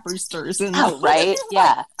 12 chapters in. Oh, right?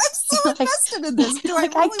 Yeah. Like, I'm so invested in this. Do I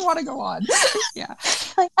really want to go on? Yeah.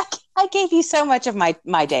 Like, I gave you so much of my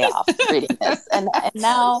day off reading this, and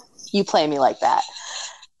now you play me like that.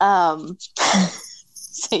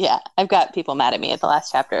 So yeah, I've got people mad at me at the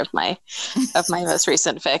last chapter of my most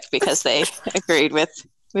recent fic because they agreed with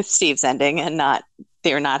Steve's ending and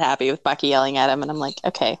they were not happy with Bucky yelling at him, and I'm like,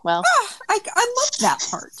 okay, well, I love that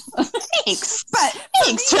part. Thanks, but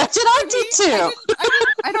thanks, Stretch. I did too.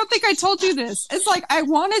 I don't think I told you this. It's like I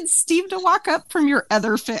wanted Steve to walk up from your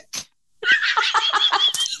other fic.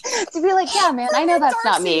 To be like, yeah, man, I know that's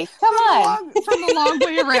not me. Come on. From the long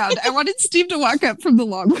way around. I wanted Steve to walk up from the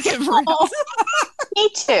long way around. Oh, me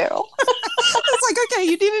too. It's like, okay,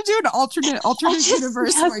 you need to do an alternate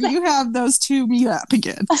universe where you have those two meet up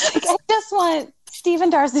again. I just want Steve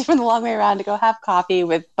and Darcy from the long way around to go have coffee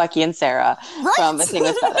with Bucky and Sarah from A Thing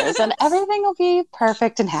with Feathers, and everything will be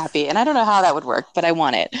perfect and happy. And I don't know how that would work, but I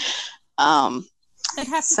want it. It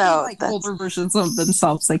has to be like older versions of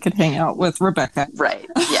themselves they could hang out with Rebecca. Right.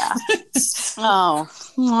 Yeah.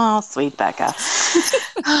 Oh, sweet Becca.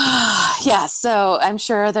 Yeah. So I'm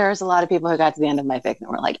sure there's a lot of people who got to the end of my fic and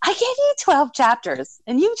were like, I gave you 12 chapters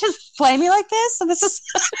and you just play me like this. And this is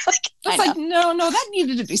like, no, that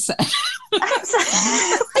needed to be said.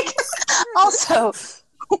 Also,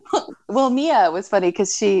 well, Mia was funny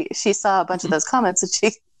because she saw a bunch of those comments and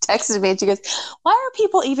she texted me and she goes, why are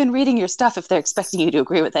people even reading your stuff if they're expecting you to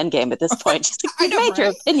agree with Endgame at this point? She's like, you made your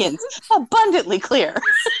opinions abundantly clear.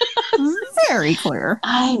 Very clear.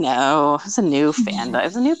 I know. It's a new fandom.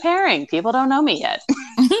 It's a new pairing. People don't know me yet.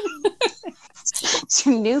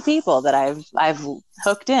 Two new people that I've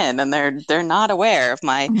hooked in, and they're not aware of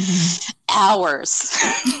my hours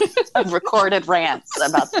of recorded rants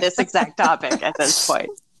about this exact topic at this point.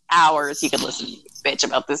 Hours you could listen to bitch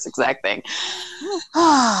about this exact thing.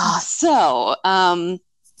 So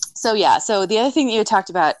yeah. So the other thing that you talked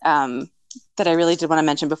about that I really did want to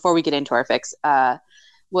mention before we get into our fix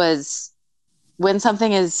was when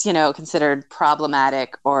something is, considered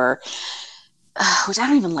problematic or which I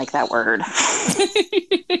don't even like that word.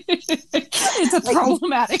 It's a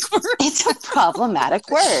problematic word. It's a problematic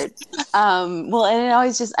word. Well, and it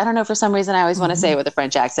always just, I don't know, for some reason I always want to say it with a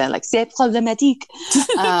French accent, like, c'est problématique.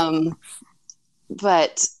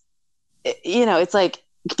 But, it's like,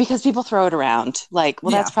 because people throw it around, like,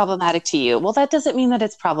 well, that's problematic to you. Well, that doesn't mean that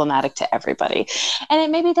it's problematic to everybody. And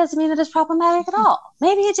it maybe doesn't mean that it's problematic at all.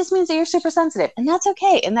 Maybe it just means that you're super sensitive, and that's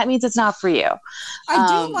okay. And that means it's not for you.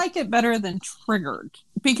 I do like it better than triggered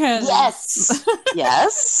because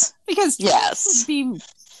yes, because would be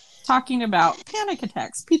talking about panic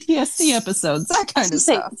attacks, PTSD episodes, that kind of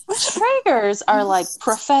stuff. Triggers are like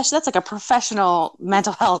that's like a professional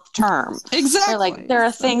mental health term. Exactly. They're like, there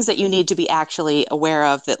are things that you need to be actually aware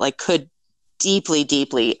of that like could deeply,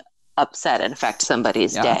 deeply upset and affect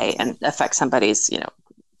somebody's day and affect somebody's,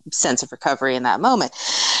 sense of recovery in that moment.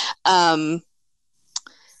 And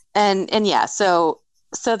yeah, so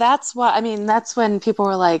that's why, that's when people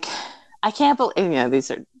were like, I can't believe,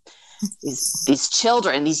 these are these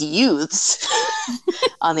children, these youths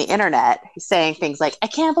on the internet saying things like, I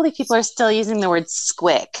can't believe people are still using the word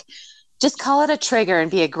squick. Just call it a trigger and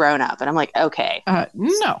be a grown-up. And I'm like, okay.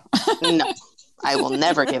 No, I will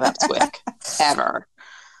never give up squick, ever.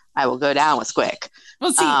 I will go down with squick.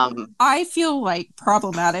 Well, see, I feel like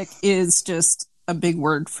problematic is just a big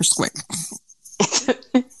word for squick.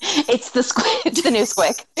 It's the new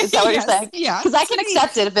squick. Is that what you're saying? Yeah. Because I can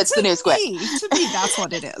accept it if it's the new squick. To me, that's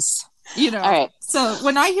what it is. You know, All right. so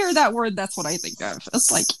when I hear that word, that's what I think of.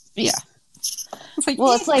 It's like, yeah. It's like,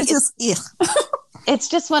 Well, it's like just, it's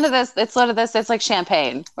just one of those. It's one of those. It's like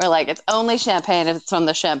champagne. We're like, it's only champagne if it's from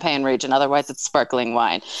the Champagne region. Otherwise, it's sparkling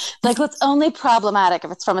wine. It's like, well, it's only problematic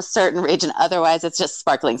if it's from a certain region. Otherwise, it's just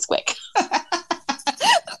sparkling squick.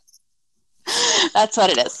 That's what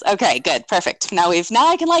it is. Okay, good, perfect. Now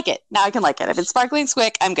I can like it. Now I can like it. If it's sparkling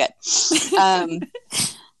squick, I'm good.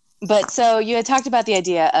 But so you had talked about the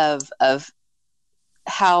idea of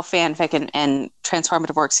how fanfic and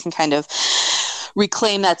transformative works can kind of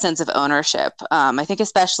reclaim that sense of ownership. I think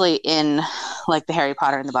especially in like the Harry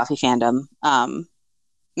Potter and the Buffy fandom,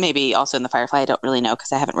 maybe also in the Firefly. I don't really know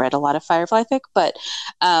because I haven't read a lot of Firefly fic, but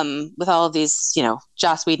with all of these,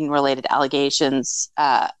 Joss Whedon related allegations,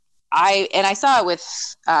 I saw it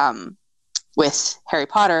with Harry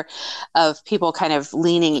Potter, of people kind of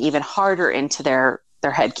leaning even harder into their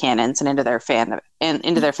headcanons and into their fanfic and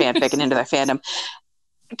into their fandom,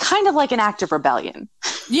 kind of like an act of rebellion.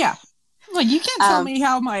 Yeah. Like, you can't tell me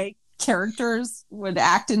how my characters would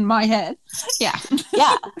act in my head. Yeah.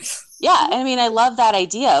 Yeah. I mean, I love that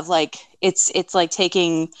idea of like, it's like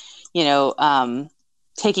taking,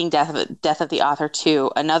 taking death of the author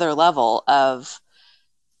to another level of,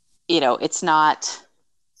 it's not,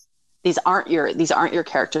 these aren't your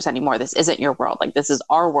characters anymore. This isn't your world. Like, this is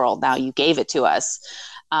our world now. You gave it to us.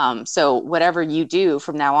 So whatever you do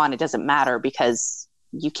from now on, it doesn't matter because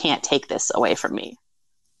you can't take this away from me.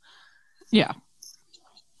 Yeah.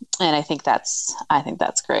 And I think that's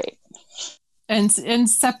great. And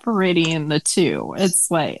separating the two, it's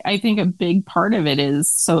like, I think a big part of it is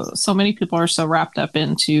so many people are so wrapped up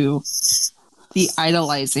into the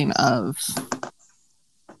idolizing of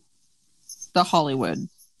the Hollywood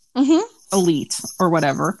elite or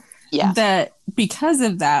whatever. Yeah. That because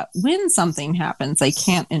of that, when something happens, they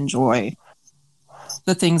can't enjoy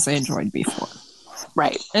the things they enjoyed before.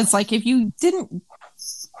 Right. It's like, if you didn't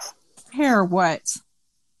care what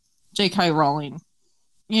J.K. Rowling,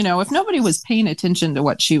 if nobody was paying attention to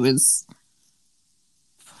what she was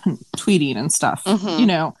tweeting and stuff,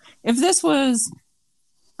 if this was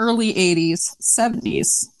early 80s,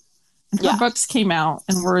 70s, and her books came out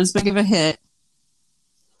and were as big of a hit,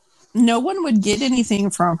 no one would get anything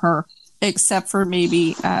from her except for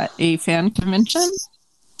maybe at a fan convention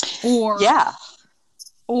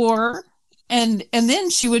and then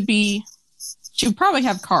she would probably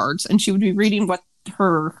have cards and she would be reading what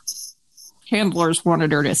her handlers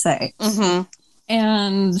wanted her to say.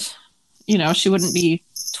 And she wouldn't be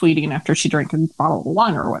tweeting after she drank a bottle of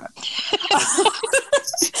wine or whatever.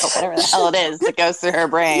 Whatever the hell it is that goes through her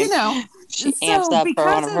brain. She amps up for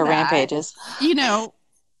one of her rampages.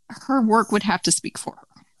 Her work would have to speak for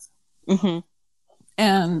her.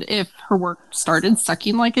 And if her work started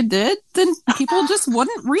sucking like it did, then people just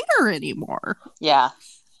wouldn't read her anymore. Yeah.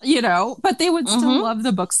 But they would still love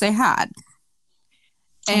the books they had.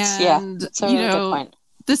 And, that's a really good point.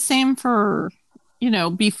 The same for,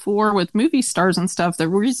 before with movie stars and stuff, the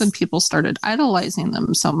reason people started idolizing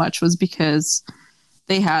them so much was because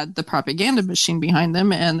they had the propaganda machine behind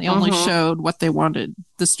them and they only showed what the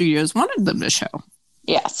studios wanted them to show.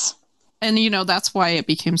 Yes. And, that's why it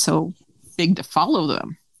became so big to follow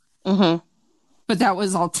them. But that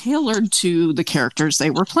was all tailored to the characters they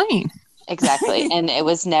were playing. Exactly. And it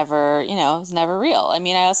was never, real. I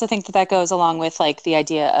mean, I also think that goes along with like the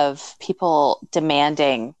idea of people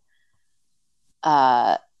demanding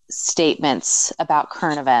statements about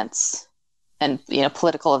current events and,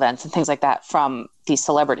 political events and things like that from these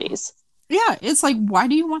celebrities. Yeah. It's like, why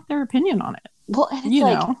do you want their opinion on it? Well,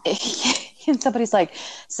 and it's and somebody's like,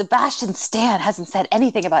 Sebastian Stan hasn't said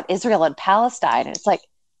anything about Israel and Palestine. And it's like,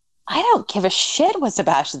 I don't give a shit what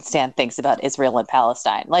Sebastian Stan thinks about Israel and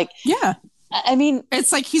Palestine. Like, yeah. I mean,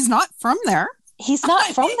 it's like, he's not from there. He's not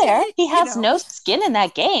from there. He has no skin in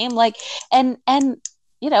that game. Like, and,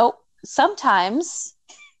 sometimes,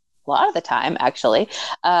 a lot of the time, actually,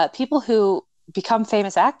 people who become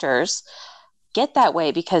famous actors get that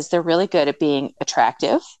way because they're really good at being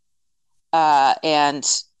attractive,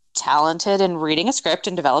 and talented in reading a script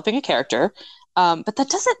and developing a character. But that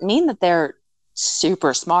doesn't mean that they're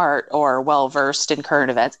super smart or well-versed in current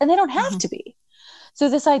events, and they don't have to be. So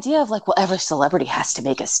this idea of like, well, every celebrity has to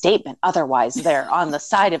make a statement, otherwise they're on the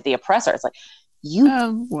side of the oppressor. It's like,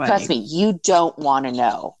 trust me, you don't want to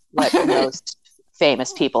know what most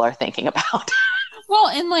famous people are thinking about. Well,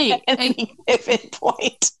 and like, at any given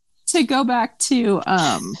point. To go back to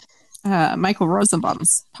Michael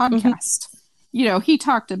Rosenbaum's podcast, he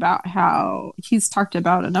talked about he's talked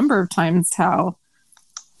about a number of times how,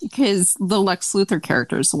 because the Lex Luthor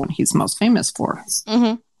character is the one he's most famous for,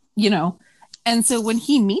 And so when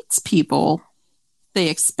he meets people, they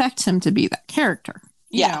expect him to be that character.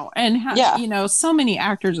 You know, and you know, so many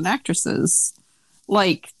actors and actresses,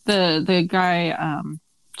 like the guy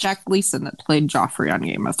Jack Gleason that played Joffrey on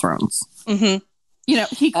Game of Thrones. Mm-hmm. You know,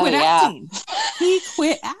 he quit acting. He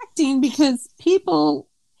quit acting because people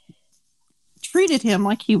treated him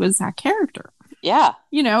like he was that character. Yeah.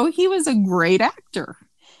 You know, he was a great actor.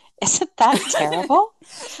 Isn't that terrible?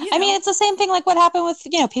 I mean, it's the same thing like what happened with,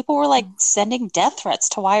 you know, people were like sending death threats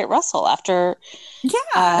to Wyatt Russell after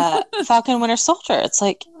Falcon Winter Soldier. It's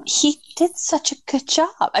like, he did such a good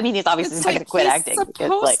job. I mean, he's obviously not going to quit acting. He's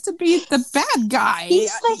supposed to be the bad guy.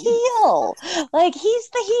 He's the heel. Like, he's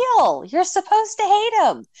the heel. You're supposed to hate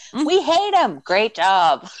him. Mm-hmm. We hate him. Great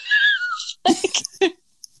job. Like,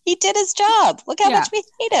 he did his job. Look how much we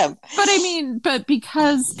hate him. But I mean,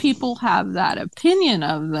 because people have that opinion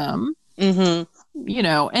of them, you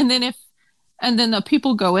know, and then the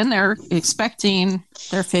people go in there expecting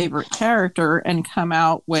their favorite character and come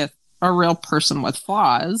out with a real person with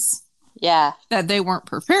flaws. Yeah. That they weren't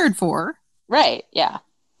prepared for. Right. Yeah.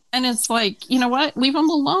 And it's like, you know what? Leave them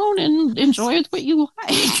alone and enjoy what you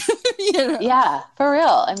like. You know? Yeah, for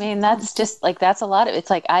real. I mean, that's just like, that's a lot of, it's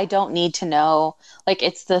like, I don't need to know, like,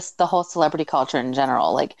 it's the whole celebrity culture in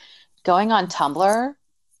general, like going on Tumblr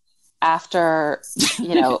after,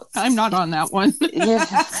 you know, I'm not on that one.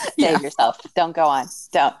 Save yourself. Don't go on.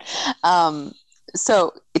 Don't.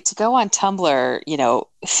 So to go on Tumblr, you know,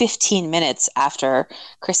 15 minutes after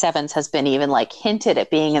Chris Evans has been even like hinted at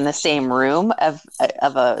being in the same room of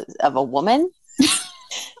a woman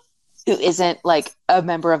who isn't like a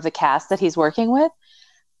member of the cast that he's working with,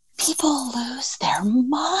 people lose their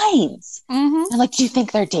minds. And like, do you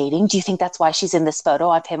think they're dating? Do you think that's why she's in this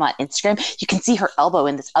photo of him on Instagram? You can see her elbow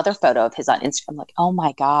in this other photo of his on Instagram. Like, oh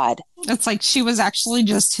my God. It's like she was actually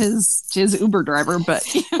just his Uber driver, but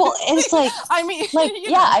well, it's like, I mean, like,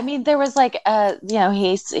 I mean, there was like, you know,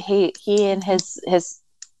 he and his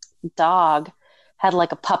dog had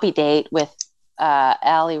like a puppy date with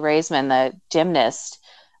Aly Raisman, the gymnast.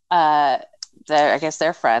 I guess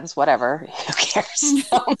they're friends, whatever. Who cares?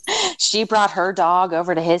 So, she brought her dog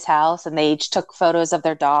over to his house and they each took photos of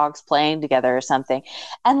their dogs playing together or something.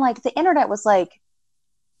 And like the internet was like,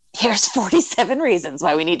 here's 47 reasons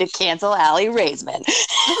why we need to cancel Aly Raisman.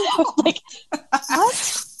 Like, what?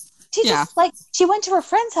 She just like, she went to her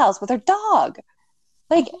friend's house with her dog.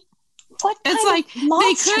 Like, what kind it's like of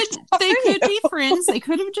monster they could be friends. They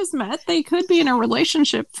could have just met. They could be in a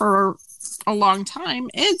relationship for a long time.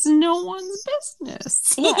 It's no one's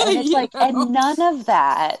business. Yeah, and it's like, and none of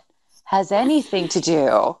that has anything to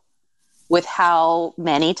do with how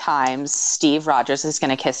many times Steve Rogers is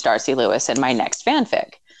going to kiss Darcy Lewis in my next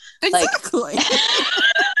fanfic. Exactly. Like,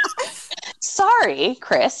 sorry,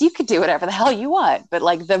 Chris, you could do whatever the hell you want, but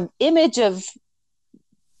like the image of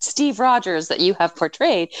Steve Rogers that you have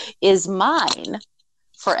portrayed is mine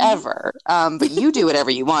forever. But you do whatever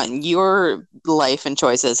you want. Your life and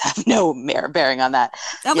choices have no bearing on that.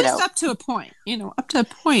 At least up to a point. You know, up to a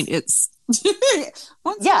point, it's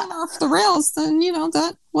once you're off the rails, then you know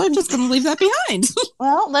that we're just going to leave that behind.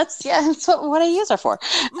 Well, that's what I use her for.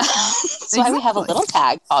 That's why we have a little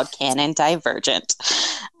tag called Canon Divergent.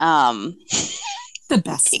 The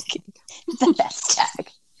best. The best tag.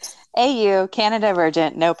 AU, Canon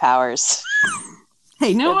Divergent, no powers.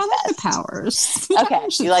 Hey, no, I like the powers. Okay,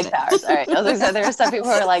 you like powers. All right. There are some people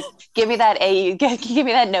who are like, give me that AU, give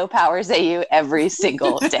me that no powers AU every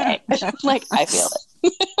single day. Like, I feel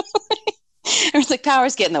it. It's like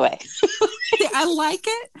powers get in the way. See, I like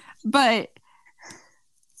it, but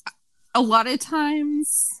a lot of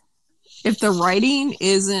times, if the writing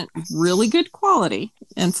isn't really good quality,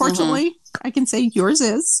 unfortunately, I can say yours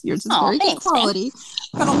is very good quality.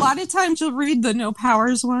 But a lot of times you'll read the no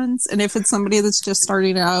powers ones, and if it's somebody that's just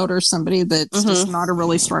starting out or somebody that's just not a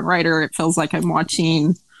really strong writer, it feels like I'm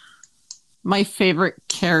watching my favorite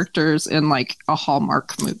characters in like a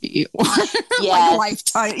Hallmark movie or like a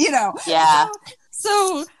Lifetime, you know. Yeah.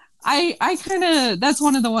 So I kind of, that's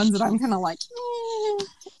one of the ones that I'm kind of like,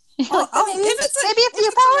 if it's maybe a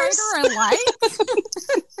few powers.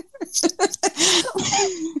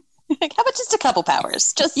 Like, how about just a couple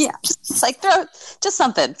powers? Just like throw just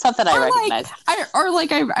something I recognize.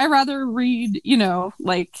 I rather read, you know,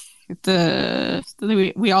 like the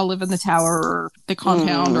we all live in the tower or the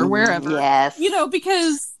compound or wherever. Yes. You know,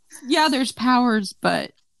 because there's powers,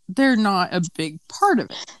 but they're not a big part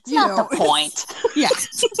of it. It's not the point. Yeah.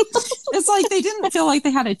 It's like they didn't feel like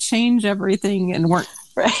they had to change everything and weren't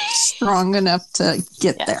strong enough to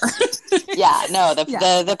get there. Yeah, no,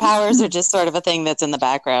 the powers are just sort of a thing that's in the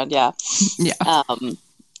background. Yeah. Yeah.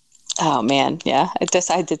 Oh man, yeah. I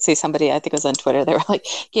did see somebody, I think it was on Twitter, they were like,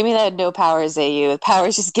 give me that no powers AU.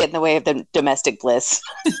 Powers just get in the way of the domestic bliss.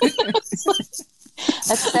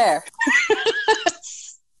 That's fair.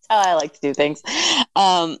 That's how I like to do things.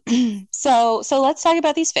 So let's talk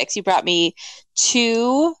about these fics. You brought me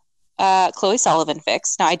two Chloe Sullivan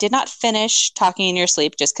fics. Now I did not finish Talking in Your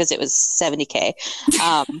Sleep just because it was 70K.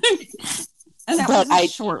 And that was a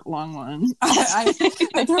short, long one.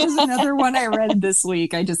 There was another one I read this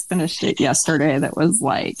week. I just finished it yesterday that was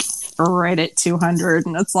like right at 200.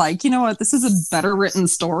 And it's like, you know what? This is a better written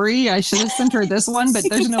story. I should have sent her this one, but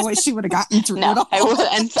there's no way she would have gotten through it all.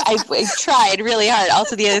 I tried really hard.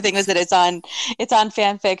 Also, the other thing was that it's on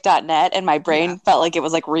fanfic.net, and my brain felt like it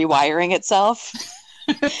was like rewiring itself.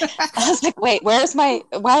 I was like, wait, why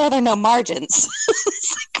are there no margins?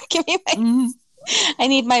 Like, give me my... I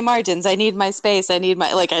need my margins. I need my space. I need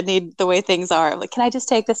the way things are. Like, can I just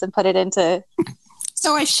take this and put it into...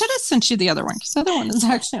 So I should have sent you the other one, because the other one is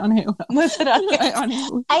actually on Hulu. Was it on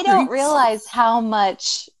Hulu? I don't realize how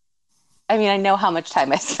much... I mean, I know how much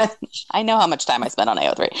time I spent on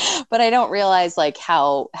AO3, but I don't realize like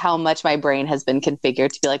how much my brain has been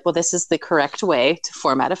configured to be like, well, this is the correct way to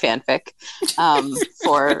format a fanfic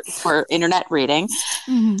for internet reading.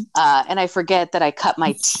 Mm-hmm. And I forget that I cut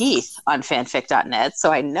my teeth on fanfic.net,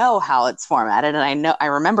 so I know how it's formatted, and I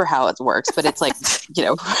remember how it works, but it's like, you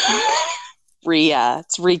know,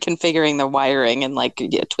 it's reconfiguring the wiring and like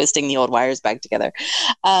twisting the old wires back together.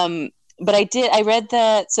 But I read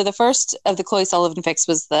the first of the Chloe Sullivan fics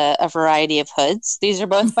was A Variety of Hoods. These are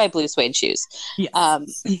both by Blue Suede Shoes.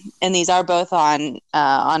 Yes. And these are both on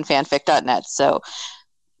fanfic.net. So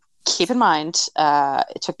keep in mind,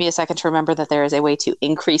 it took me a second to remember that there is a way to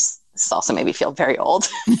increase, this also made me feel very old,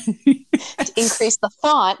 to increase the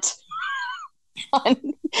font on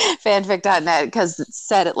fanfic.net, because it's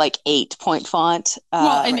set at like 8-point font.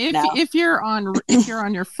 Well, and if you're on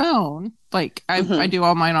your phone, like I do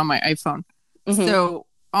all mine on my iPhone. Mm-hmm. So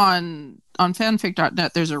on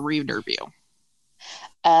fanfic.net, there's a reader view.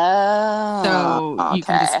 Oh, so you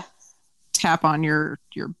can just tap on your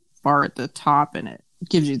bar at the top, and it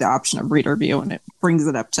gives you the option of reader view, and it brings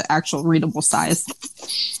it up to actual readable size.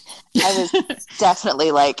 I was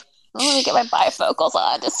definitely like, let me get my bifocals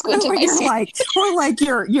on to squint in my screen. Or like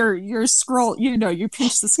your scroll, you know, you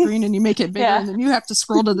pinch the screen and you make it bigger, and then you have to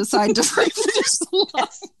scroll to the side to finish the line.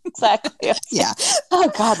 Yes, exactly. Yeah. Oh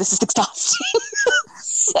God, this is exhausting.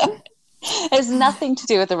 So it has nothing to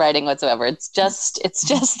do with the writing whatsoever. It's just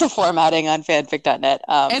the formatting on fanfic.net.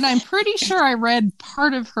 And I'm pretty sure I read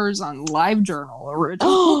part of hers on LiveJournal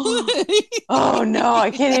originally. Oh no,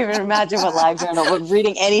 I can't even imagine what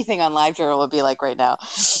reading anything on LiveJournal would be like right now.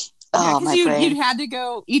 Yeah, because you had to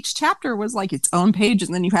go, each chapter was like its own page,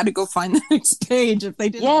 and then you had to go find the next page. If they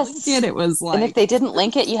didn't link it, it was like... And if they didn't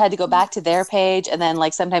link it, you had to go back to their page, and then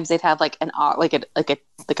like sometimes they'd have like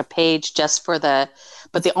a page just for the...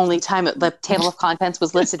 But the only time the table of contents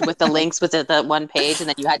was listed with the links with the one page, and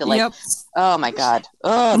then you had to like... Yep. Oh my God.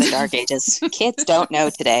 Oh, the dark ages. Kids don't know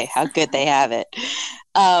today how good they have it.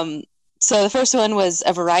 So the first one was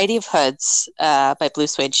A Variety of Hoods by Blue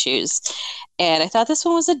Suede Shoes. And I thought this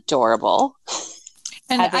one was adorable.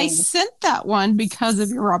 And I sent that one because of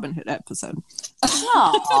your Robin Hood episode.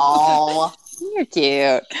 Oh, you're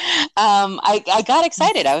cute. I got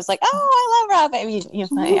excited. I was like, oh, I love Robin.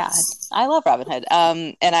 Yeah, I love Robin Hood.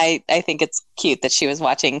 And I think it's cute that she was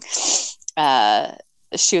watching a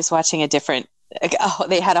different...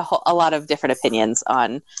 they had a lot of different opinions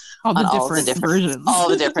on all the different versions, all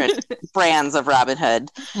the different brands of Robin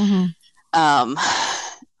Hood. Mm-hmm.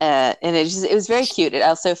 And it was very cute. It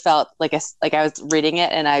also felt like I was reading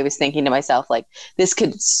it and I was thinking to myself, like, this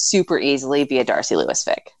could super easily be a Darcy Lewis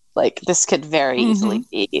fic. Like, this could very easily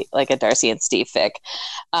be like a Darcy and Steve fic.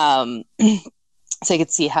 So I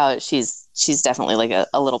could see how she's definitely like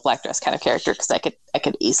a little black dress kind of character, because I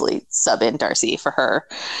could easily sub in Darcy for her.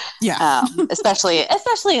 Yeah. Especially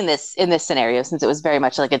in this scenario, since it was very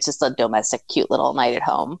much like it's just a domestic, cute little night at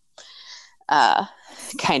home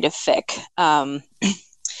kind of fic.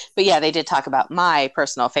 But yeah, they did talk about my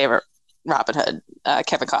personal favorite Robin Hood,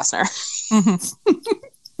 Kevin Costner. Mm-hmm.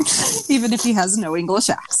 Even if he has no English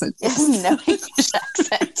accent. No English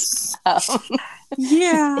accent.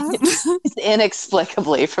 Yeah. It's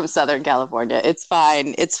inexplicably from Southern California. It's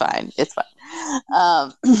fine.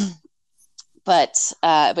 But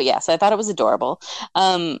yeah, so I thought it was adorable.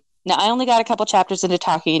 Now, I only got a couple chapters into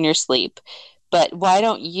Talking in Your Sleep, but why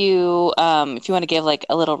don't you, if you want to give like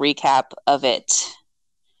a little recap of it.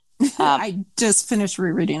 I just finished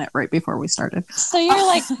rereading it right before we started. So you're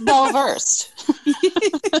like well versed.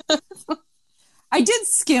 I did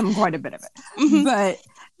skim quite a bit of it, but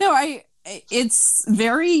No, it's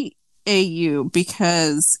very AU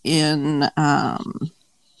because in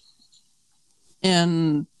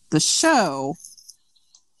the show,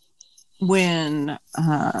 when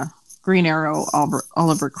Green Arrow,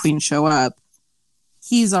 Oliver Queen show up,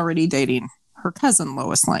 he's already dating her cousin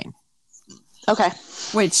Lois Lane. Okay.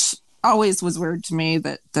 Which always was weird to me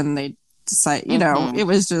that then they decide, it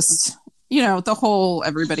was just, the whole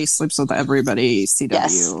everybody sleeps with everybody CW,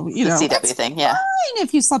 Yes, the CW thing, yeah. Fine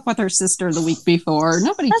if you slept with her sister the week before.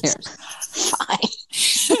 Nobody cares. Fine.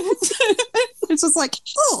 It's just like,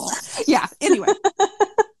 oh, yeah, anyway.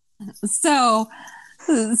 So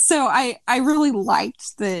I really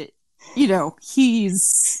liked that,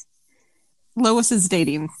 Lois is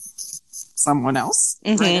dating someone else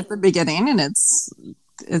right at the beginning, and it's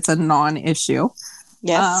a non-issue.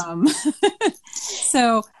 Yes.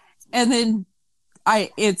 So, and then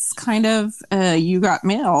it's kind of a You Got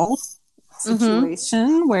Mail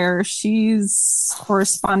situation where she's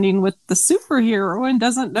corresponding with the superhero and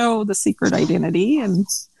doesn't know the secret identity, and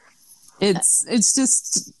it's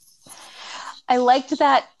just. I liked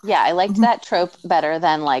that. Yeah, I liked that trope better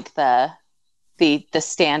than like the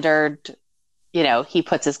standard. He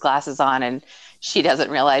puts his glasses on and she doesn't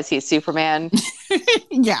realize he's Superman.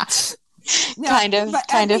 Yeah. kind of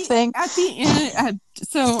thing. At the end,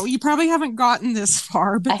 so you probably haven't gotten this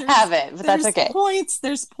far, but I haven't, but that's okay.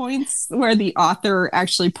 There's points where the author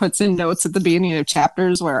actually puts in notes at the beginning of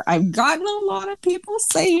chapters where I've gotten a lot of people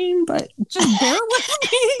saying, but just bear with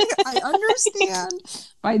me. I understand.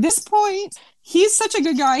 By this point, he's such a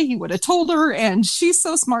good guy, he would have told her, and she's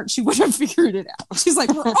so smart, she would have figured it out. She's like,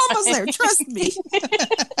 we're almost there, trust me.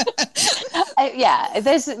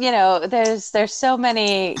 There's so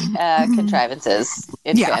many contrivances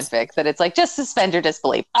in fanfic that it's like, just suspend your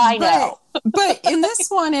disbelief. I know. But in this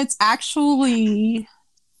one, it's actually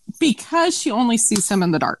because she only sees him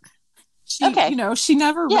in the dark. She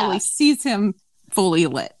never really sees him fully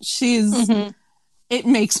lit. It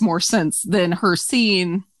makes more sense than her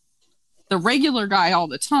seeing the regular guy all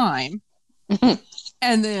the time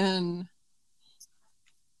and then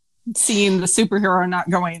seeing the superhero not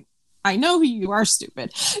going, I know who you are,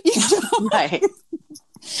 stupid. Right.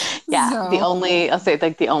 Yeah. So, I'll say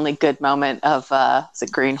like the only good moment of is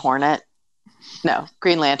it Green Hornet? No,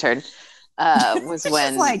 Green Lantern was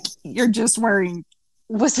when like you're just wearing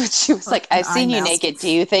was when she was like, I've seen you naked. Do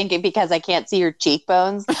you think because I can't see your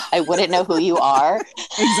cheekbones, I wouldn't know who you are?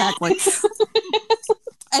 Exactly.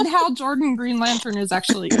 And Hal Jordan Green Lantern is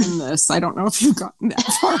actually in this. I don't know if you've gotten that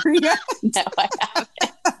far yet. No, I haven't.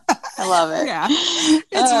 I love it. Yeah.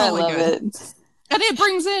 It's really good. It. And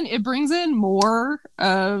it brings in more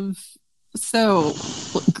of, so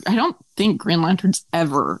I don't think Green Lantern's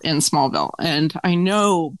ever in Smallville. And I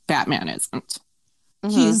know Batman isn't.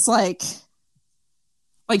 He's like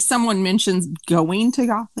someone mentions going to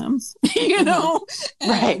Gotham,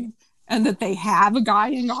 right. And that they have a guy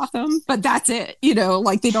in Gotham, but that's it.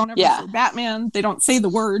 Like they don't ever say Batman. They don't say the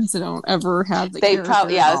words. They don't ever have the. They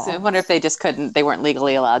probably. Yeah, I wonder if they just couldn't. They weren't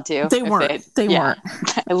legally allowed to. They weren't. They weren't.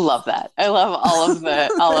 I love that. I love all of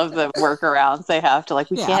the workarounds they have to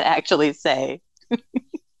we can't actually say.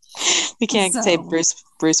 We can't say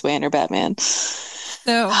Bruce Wayne or Batman.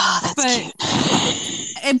 So, that's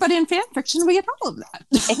cute. But in fan fiction, we get all of that.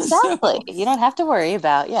 Exactly. You don't have to worry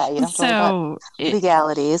about. Yeah, you don't have to worry about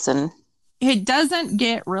legalities and. It doesn't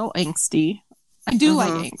get real angsty. I do like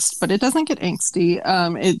angst, but it doesn't get angsty.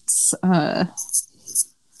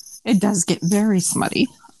 It does get very smutty.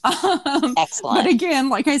 Excellent. But again,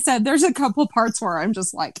 like I said, there's a couple parts where I'm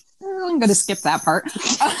just like, I'm going to skip that part.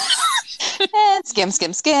 Skim.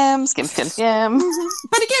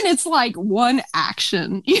 But again, it's like one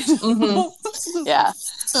action. Yeah. Yeah.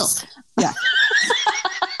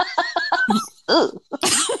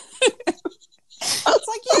 It's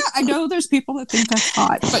like, yeah, I know there's people that think that's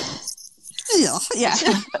hot, but still, yeah.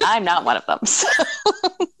 But I'm not one of them. So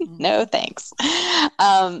no thanks.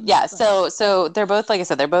 So they're both, like I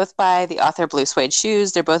said, they're both by the author Blue Suede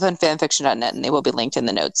Shoes. They're both on fanfiction.net and they will be linked in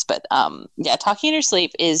the notes. But Talking in Your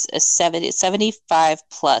Sleep is a 75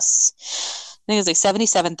 plus. I think it's like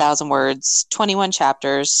 77,000 words, 21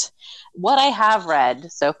 chapters. What I have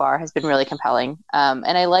read so far has been really compelling.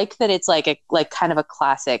 And I like that it's like kind of a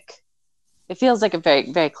classic. It feels like a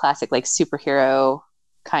very, very classic, like superhero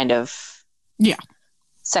kind of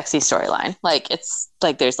sexy storyline. Like it's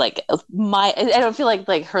like there's like I don't feel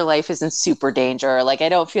like her life is in super danger. Like I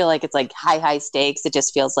don't feel like it's like high stakes. It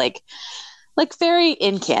just feels like very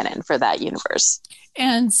in canon for that universe.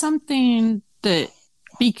 And something that,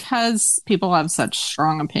 because people have such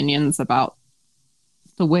strong opinions about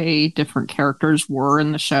the way different characters were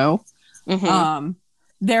in the show,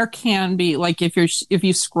 there can be, like, if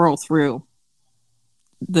you scroll through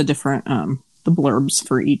the different the blurbs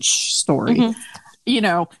for each story,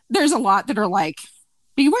 there's a lot that are like,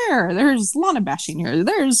 beware, there's Lana bashing here.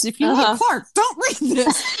 There's, if you like Clark, don't read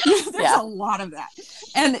this. There's a lot of that.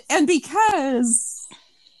 And because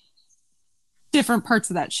different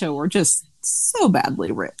parts of that show were just so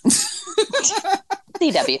badly written.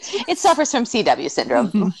 CW. It suffers from CW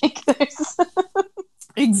syndrome.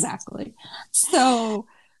 Exactly. So,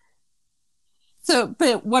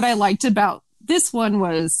 but what I liked about this one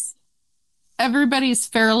was everybody's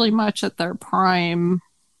fairly much at their prime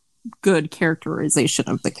good characterization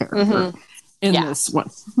of the character in this one.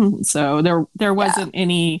 So there wasn't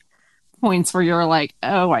any points where you're like,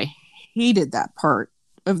 oh, I hated that part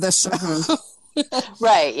of the show.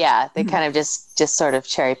 Right. Yeah. They kind of just sort of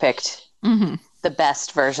cherry picked the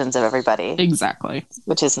best versions of everybody. Exactly.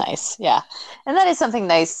 Which is nice. Yeah. And that is something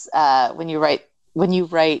nice when you write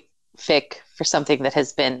fic for something that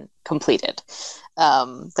has been completed,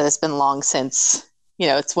 that has been long since,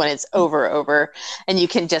 it's when it's over, and you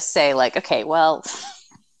can just say like, okay, well,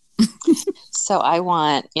 so I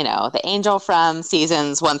want, the Angel from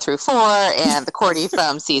seasons 1 through 4 and the Cordy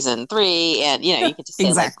from season 3. And, you can just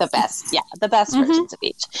say like the best versions of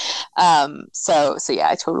each. So yeah,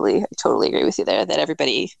 I totally agree with you there that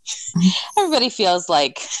everybody feels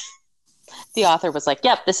like the author was like,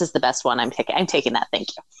 yep, this is the best one. I'm taking that. Thank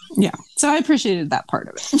you. Yeah. So I appreciated that part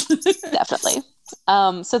of it. Definitely.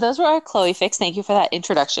 So those were our Chloe fics. Thank you for that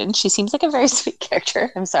introduction. She seems like a very sweet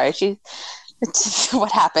character. I'm sorry.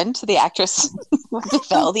 What happened to the actress? What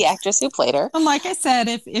befell the actress who played her? And like I said,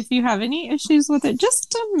 if you have any issues with it,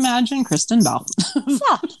 just imagine Kristen Bell.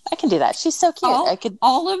 Yeah, I can do that. She's so cute.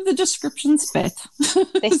 All of the descriptions fit.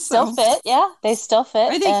 They still fit. Yeah, they still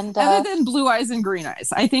fit. I think, other than blue eyes and green eyes,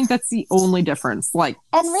 I think that's the only difference. Like,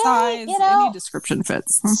 and really, size, any description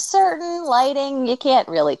fits. Certain lighting, you can't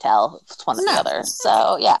really tell if it's one or the other.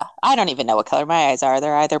 So yeah, I don't even know what color my eyes are.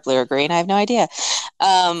 They're either blue or green. I have no idea.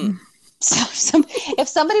 So if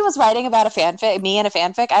somebody was writing about me in a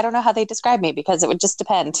fanfic, I don't know how they describe me because it would just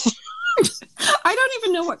depend. I don't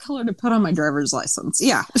even know what color to put on my driver's license.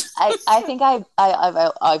 Yeah, I think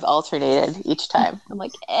I've alternated each time. I'm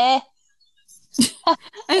like, It's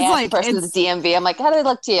like the person with the DMV. I'm like, how do they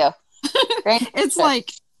look to you? Right? It's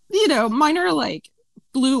like, mine are like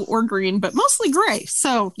blue or green, but mostly gray.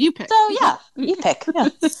 So you pick. So yeah, you pick. Yeah.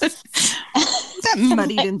 That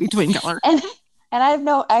muddied in between color. And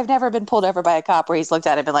I've never been pulled over by a cop where he's looked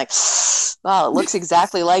at it and been like, well, it looks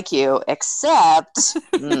exactly like you, except step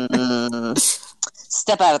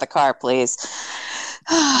out of the car, please.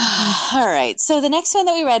 All right. So the next one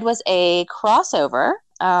that we read was a crossover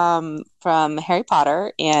from Harry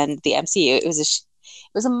Potter and the MCU. It was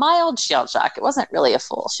a mild shell shock. It wasn't really a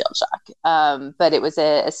full shell shock, but it was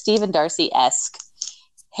a Stephen Darcy-esque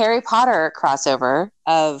Harry Potter crossover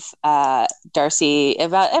of Darcy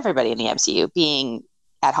about everybody in the MCU being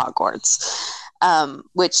at Hogwarts,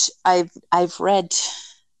 which I've read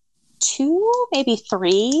 2, maybe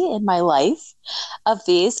 3 in my life of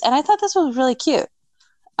these, and I thought this was really cute.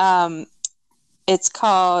 It's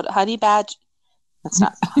called Honey Badge. That's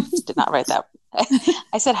not. Did not write that.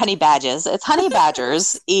 I said Honey Badges. It's Honey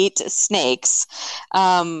Badgers Eat Snakes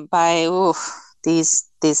by these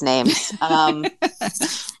names.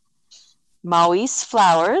 Maurice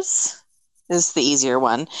Flowers is the easier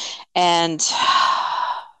one. And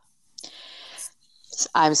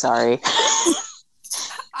I'm sorry.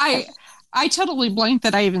 I totally blanked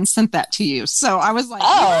that I even sent that to you. So I was like,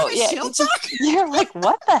 shield shock? You're like,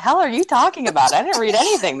 what the hell are you talking about? I didn't read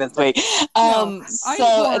anything this week. I'm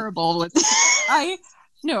horrible with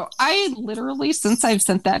I literally, since I've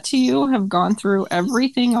sent that to you, have gone through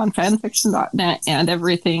everything on fanfiction.net and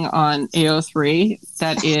everything on AO3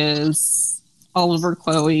 that is Oliver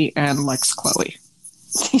Chloe and Lex Chloe.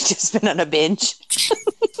 You've just been on a binge.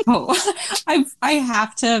 I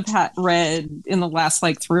have to have read in the last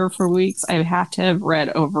 3 or 4 weeks. I have to have read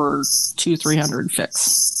over 200-300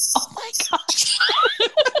 fics. Oh my gosh!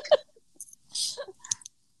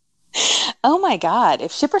 Oh my god!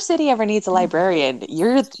 If Shipper City ever needs a librarian,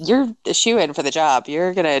 you're a shoo-in for the job.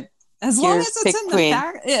 You're gonna as long as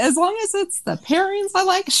it's the pairings I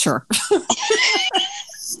like. Sure.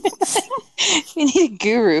 We need a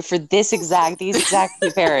guru for these exact two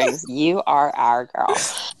pairings. You are our girl.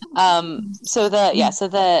 So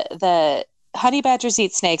the Honey Badgers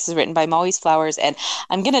Eat Snakes is written by Maurice Flowers, and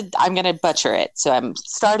I'm gonna butcher it. So I'm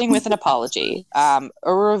starting with an apology.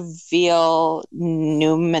 Urville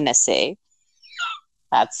Numenese.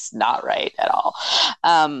 That's not right at all.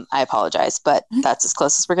 I apologize, but that's as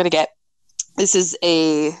close as we're gonna get. This is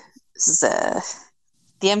a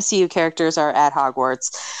the MCU characters are at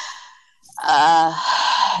Hogwarts.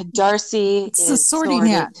 Darcy It's a is sorting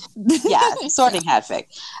hat. Yeah, sorting hat fic.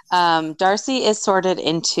 Darcy is sorted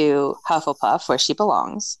into Hufflepuff, where she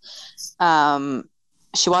belongs.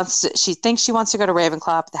 She thinks she wants to go to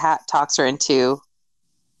Ravenclaw, but the hat talks her into,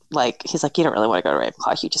 like, he's like, you don't really want to go to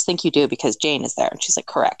Ravenclaw. You just think you do because Jane is there. And she's like,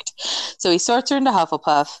 correct. So he sorts her into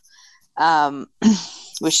Hufflepuff,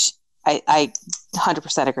 which I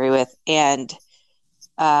 100% agree with. And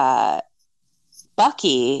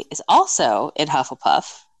Bucky is also in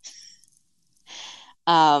Hufflepuff,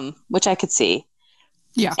 which I could see.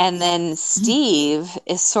 Yeah. And then Steve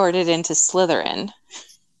is sorted into Slytherin.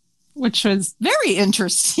 Which was very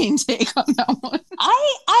interesting take on that one.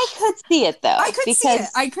 I could see it, though. I could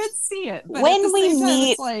see it. But when at the we same time,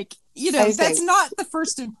 meet- it's like, you know, that's not the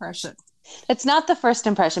first impression. It's not the first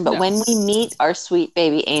impression, but No. when we meet our sweet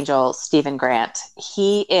baby angel, Stephen Grant,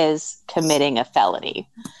 he is committing a felony.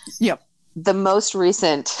 Yep. The most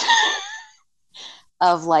recent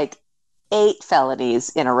of like 8 felonies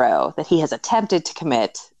in a row that he has attempted to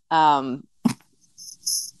commit.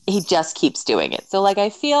 He just keeps doing it. So like, I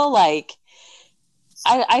feel like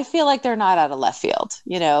they're not out of left field,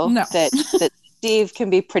 you know, No. that Steve can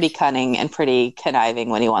be pretty cunning and pretty conniving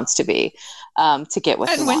when he wants to be, to get what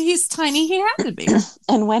he And when wants. he's tiny, he had to be.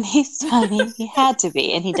 And when he's tiny, he had to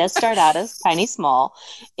be. And he does start out as tiny small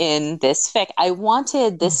in this fic. I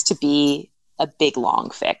wanted this to be a big, long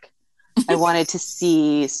fic. I wanted to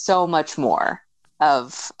see so much more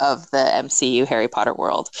of the MCU Harry Potter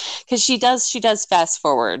world. Because she does fast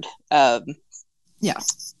forward Yeah.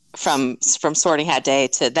 from Sorting Hat Day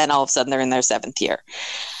to then all of a sudden they're in their 7th year.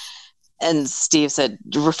 And Steve said,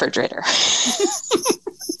 refrigerator.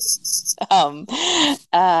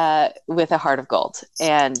 With a heart of gold.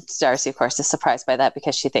 And Darcy, of course, is surprised by that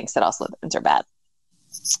because she thinks that all Slytherins are bad.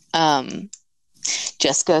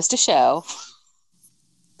 Just goes to show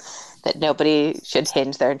that nobody should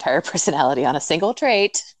hinge their entire personality on a single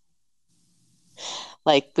trait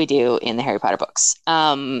like we do in the Harry Potter books.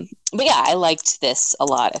 But yeah, I liked this a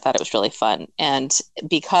lot. I thought it was really fun. And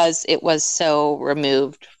because it was so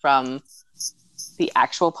removed from the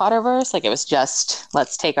actual Potterverse, like it was just,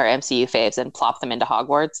 let's take our MCU faves and plop them into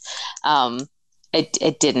Hogwarts.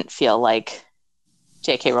 It didn't feel like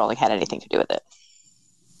J.K. Rowling had anything to do with it.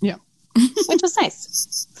 Yeah. Which was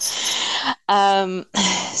nice.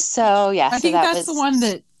 So yeah, I think that's the one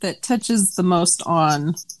that touches the most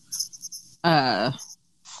on,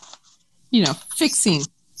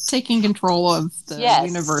 taking control of the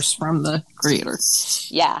universe from the creator.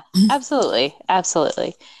 Yeah, absolutely.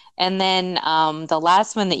 And then the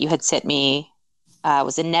last one that you had sent me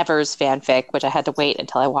was a Nevers fanfic, which I had to wait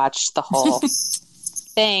until I watched the whole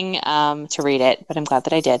thing to read it, but I'm glad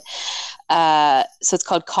that I did. So it's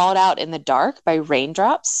called Called Out in the Dark by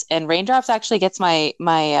Raindrops. And Raindrops actually gets my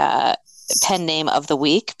pen name of the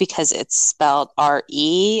week because it's spelled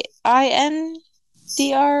REINDROPS,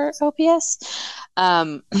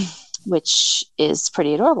 which is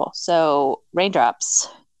pretty adorable. So Raindrops,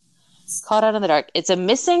 Called Out in the Dark. It's a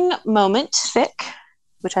missing moment fic,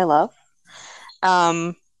 which I love.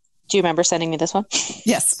 Do you remember sending me this one?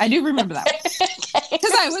 Yes, I do remember that one.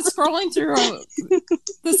 Because I was scrolling through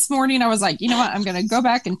this morning. I was like, you know what? I'm going to go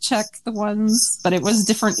back and check the ones, but it was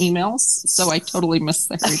different emails. So I totally missed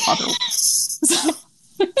the Harry Potter one. So.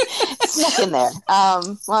 Snuck in there.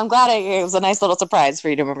 Well, I'm glad it was a nice little surprise for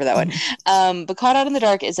you to remember that one. But Caught Out in the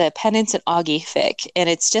Dark is a Penance and Augie fic, and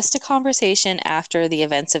it's just a conversation after the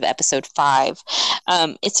events of episode 5.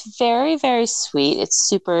 It's very, very sweet. It's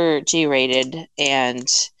super G-rated, and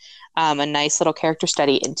a nice little character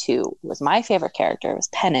study into was my favorite character was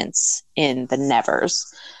Penance in the Nevers.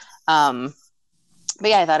 But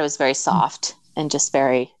yeah, I thought it was very soft and just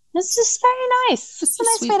very. It's just very nice. Just it's a a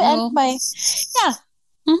nice way to little- end my. Yeah.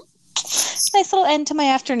 Nice little end to my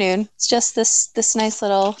afternoon. It's just this nice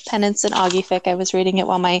little Penance and Augie fic. I was reading it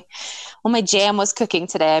while my jam was cooking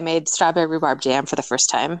today. I made strawberry rhubarb jam for the first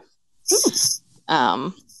time.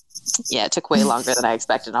 Yeah, it took way longer than I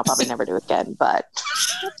expected. And I'll probably never do it again. But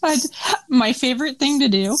My favorite thing to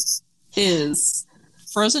do is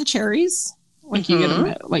frozen cherries. Like you get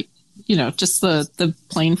them, like, just the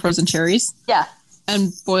plain frozen cherries, yeah.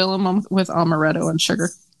 and boil them with amaretto and sugar.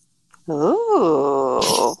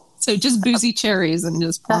 Ooh. So just boozy cherries and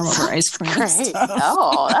just pour them That over ice cream. and Great. stuff.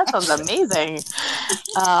 Oh, that sounds amazing.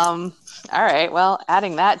 All right. Well,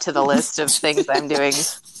 adding that to the list of things I'm doing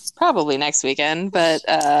probably next weekend. But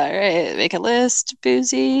all right, make a list.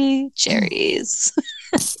 Boozy cherries.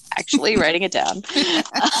 Actually. actually writing it down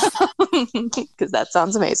because that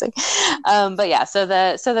sounds amazing. But yeah, so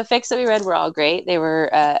the fics that we read were all great. They were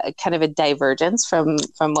kind of a divergence from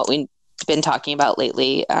what we've been talking about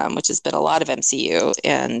lately, which has been a lot of MCU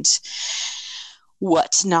and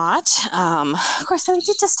whatnot. Of course, we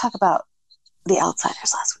did just talk about The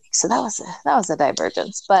Outsiders last week, so that was a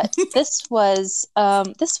divergence. But this was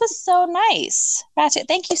so nice, Ratchet.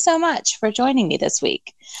 Thank you so much for joining me this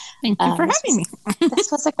week. Thank you for having me.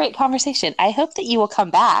 This was a great conversation. I hope that you will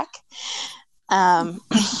come back. I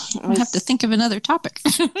have to think of another topic.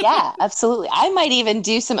 Yeah, absolutely. I might even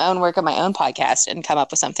do some own work on my own podcast and come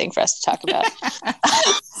up with something for us to talk about.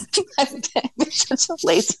 I've been such a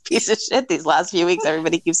lazy piece of shit these last few weeks.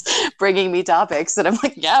 Everybody keeps bringing me topics, and I'm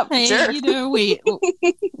like, yeah, hey, sure. You know,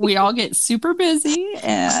 we all get super busy,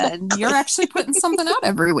 and you're actually putting something out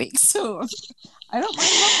every week, so I don't mind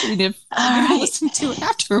helping if I'm going to listen to it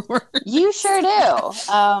afterward. You sure do.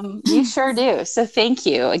 You sure do. So thank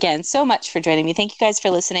you again so much for joining me. Thank you guys for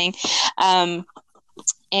listening. Yeah,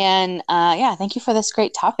 thank you for this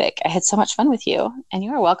great topic. I had so much fun with you, and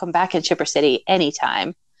you are welcome back in Chipper City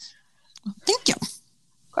anytime. Thank you.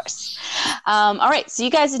 Of course. All right. So you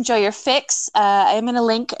guys enjoy your fix. I'm going to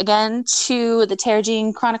link again to the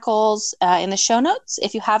Terrigene Chronicles in the show notes.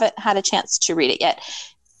 If you haven't had a chance to read it yet,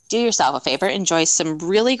 do yourself a favor. Enjoy some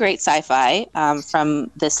really great sci-fi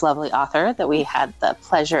from this lovely author that we had the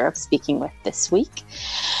pleasure of speaking with this week.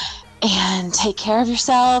 And take care of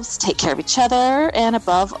yourselves, take care of each other, and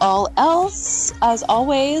above all else, as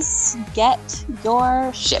always, get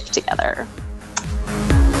your ship together.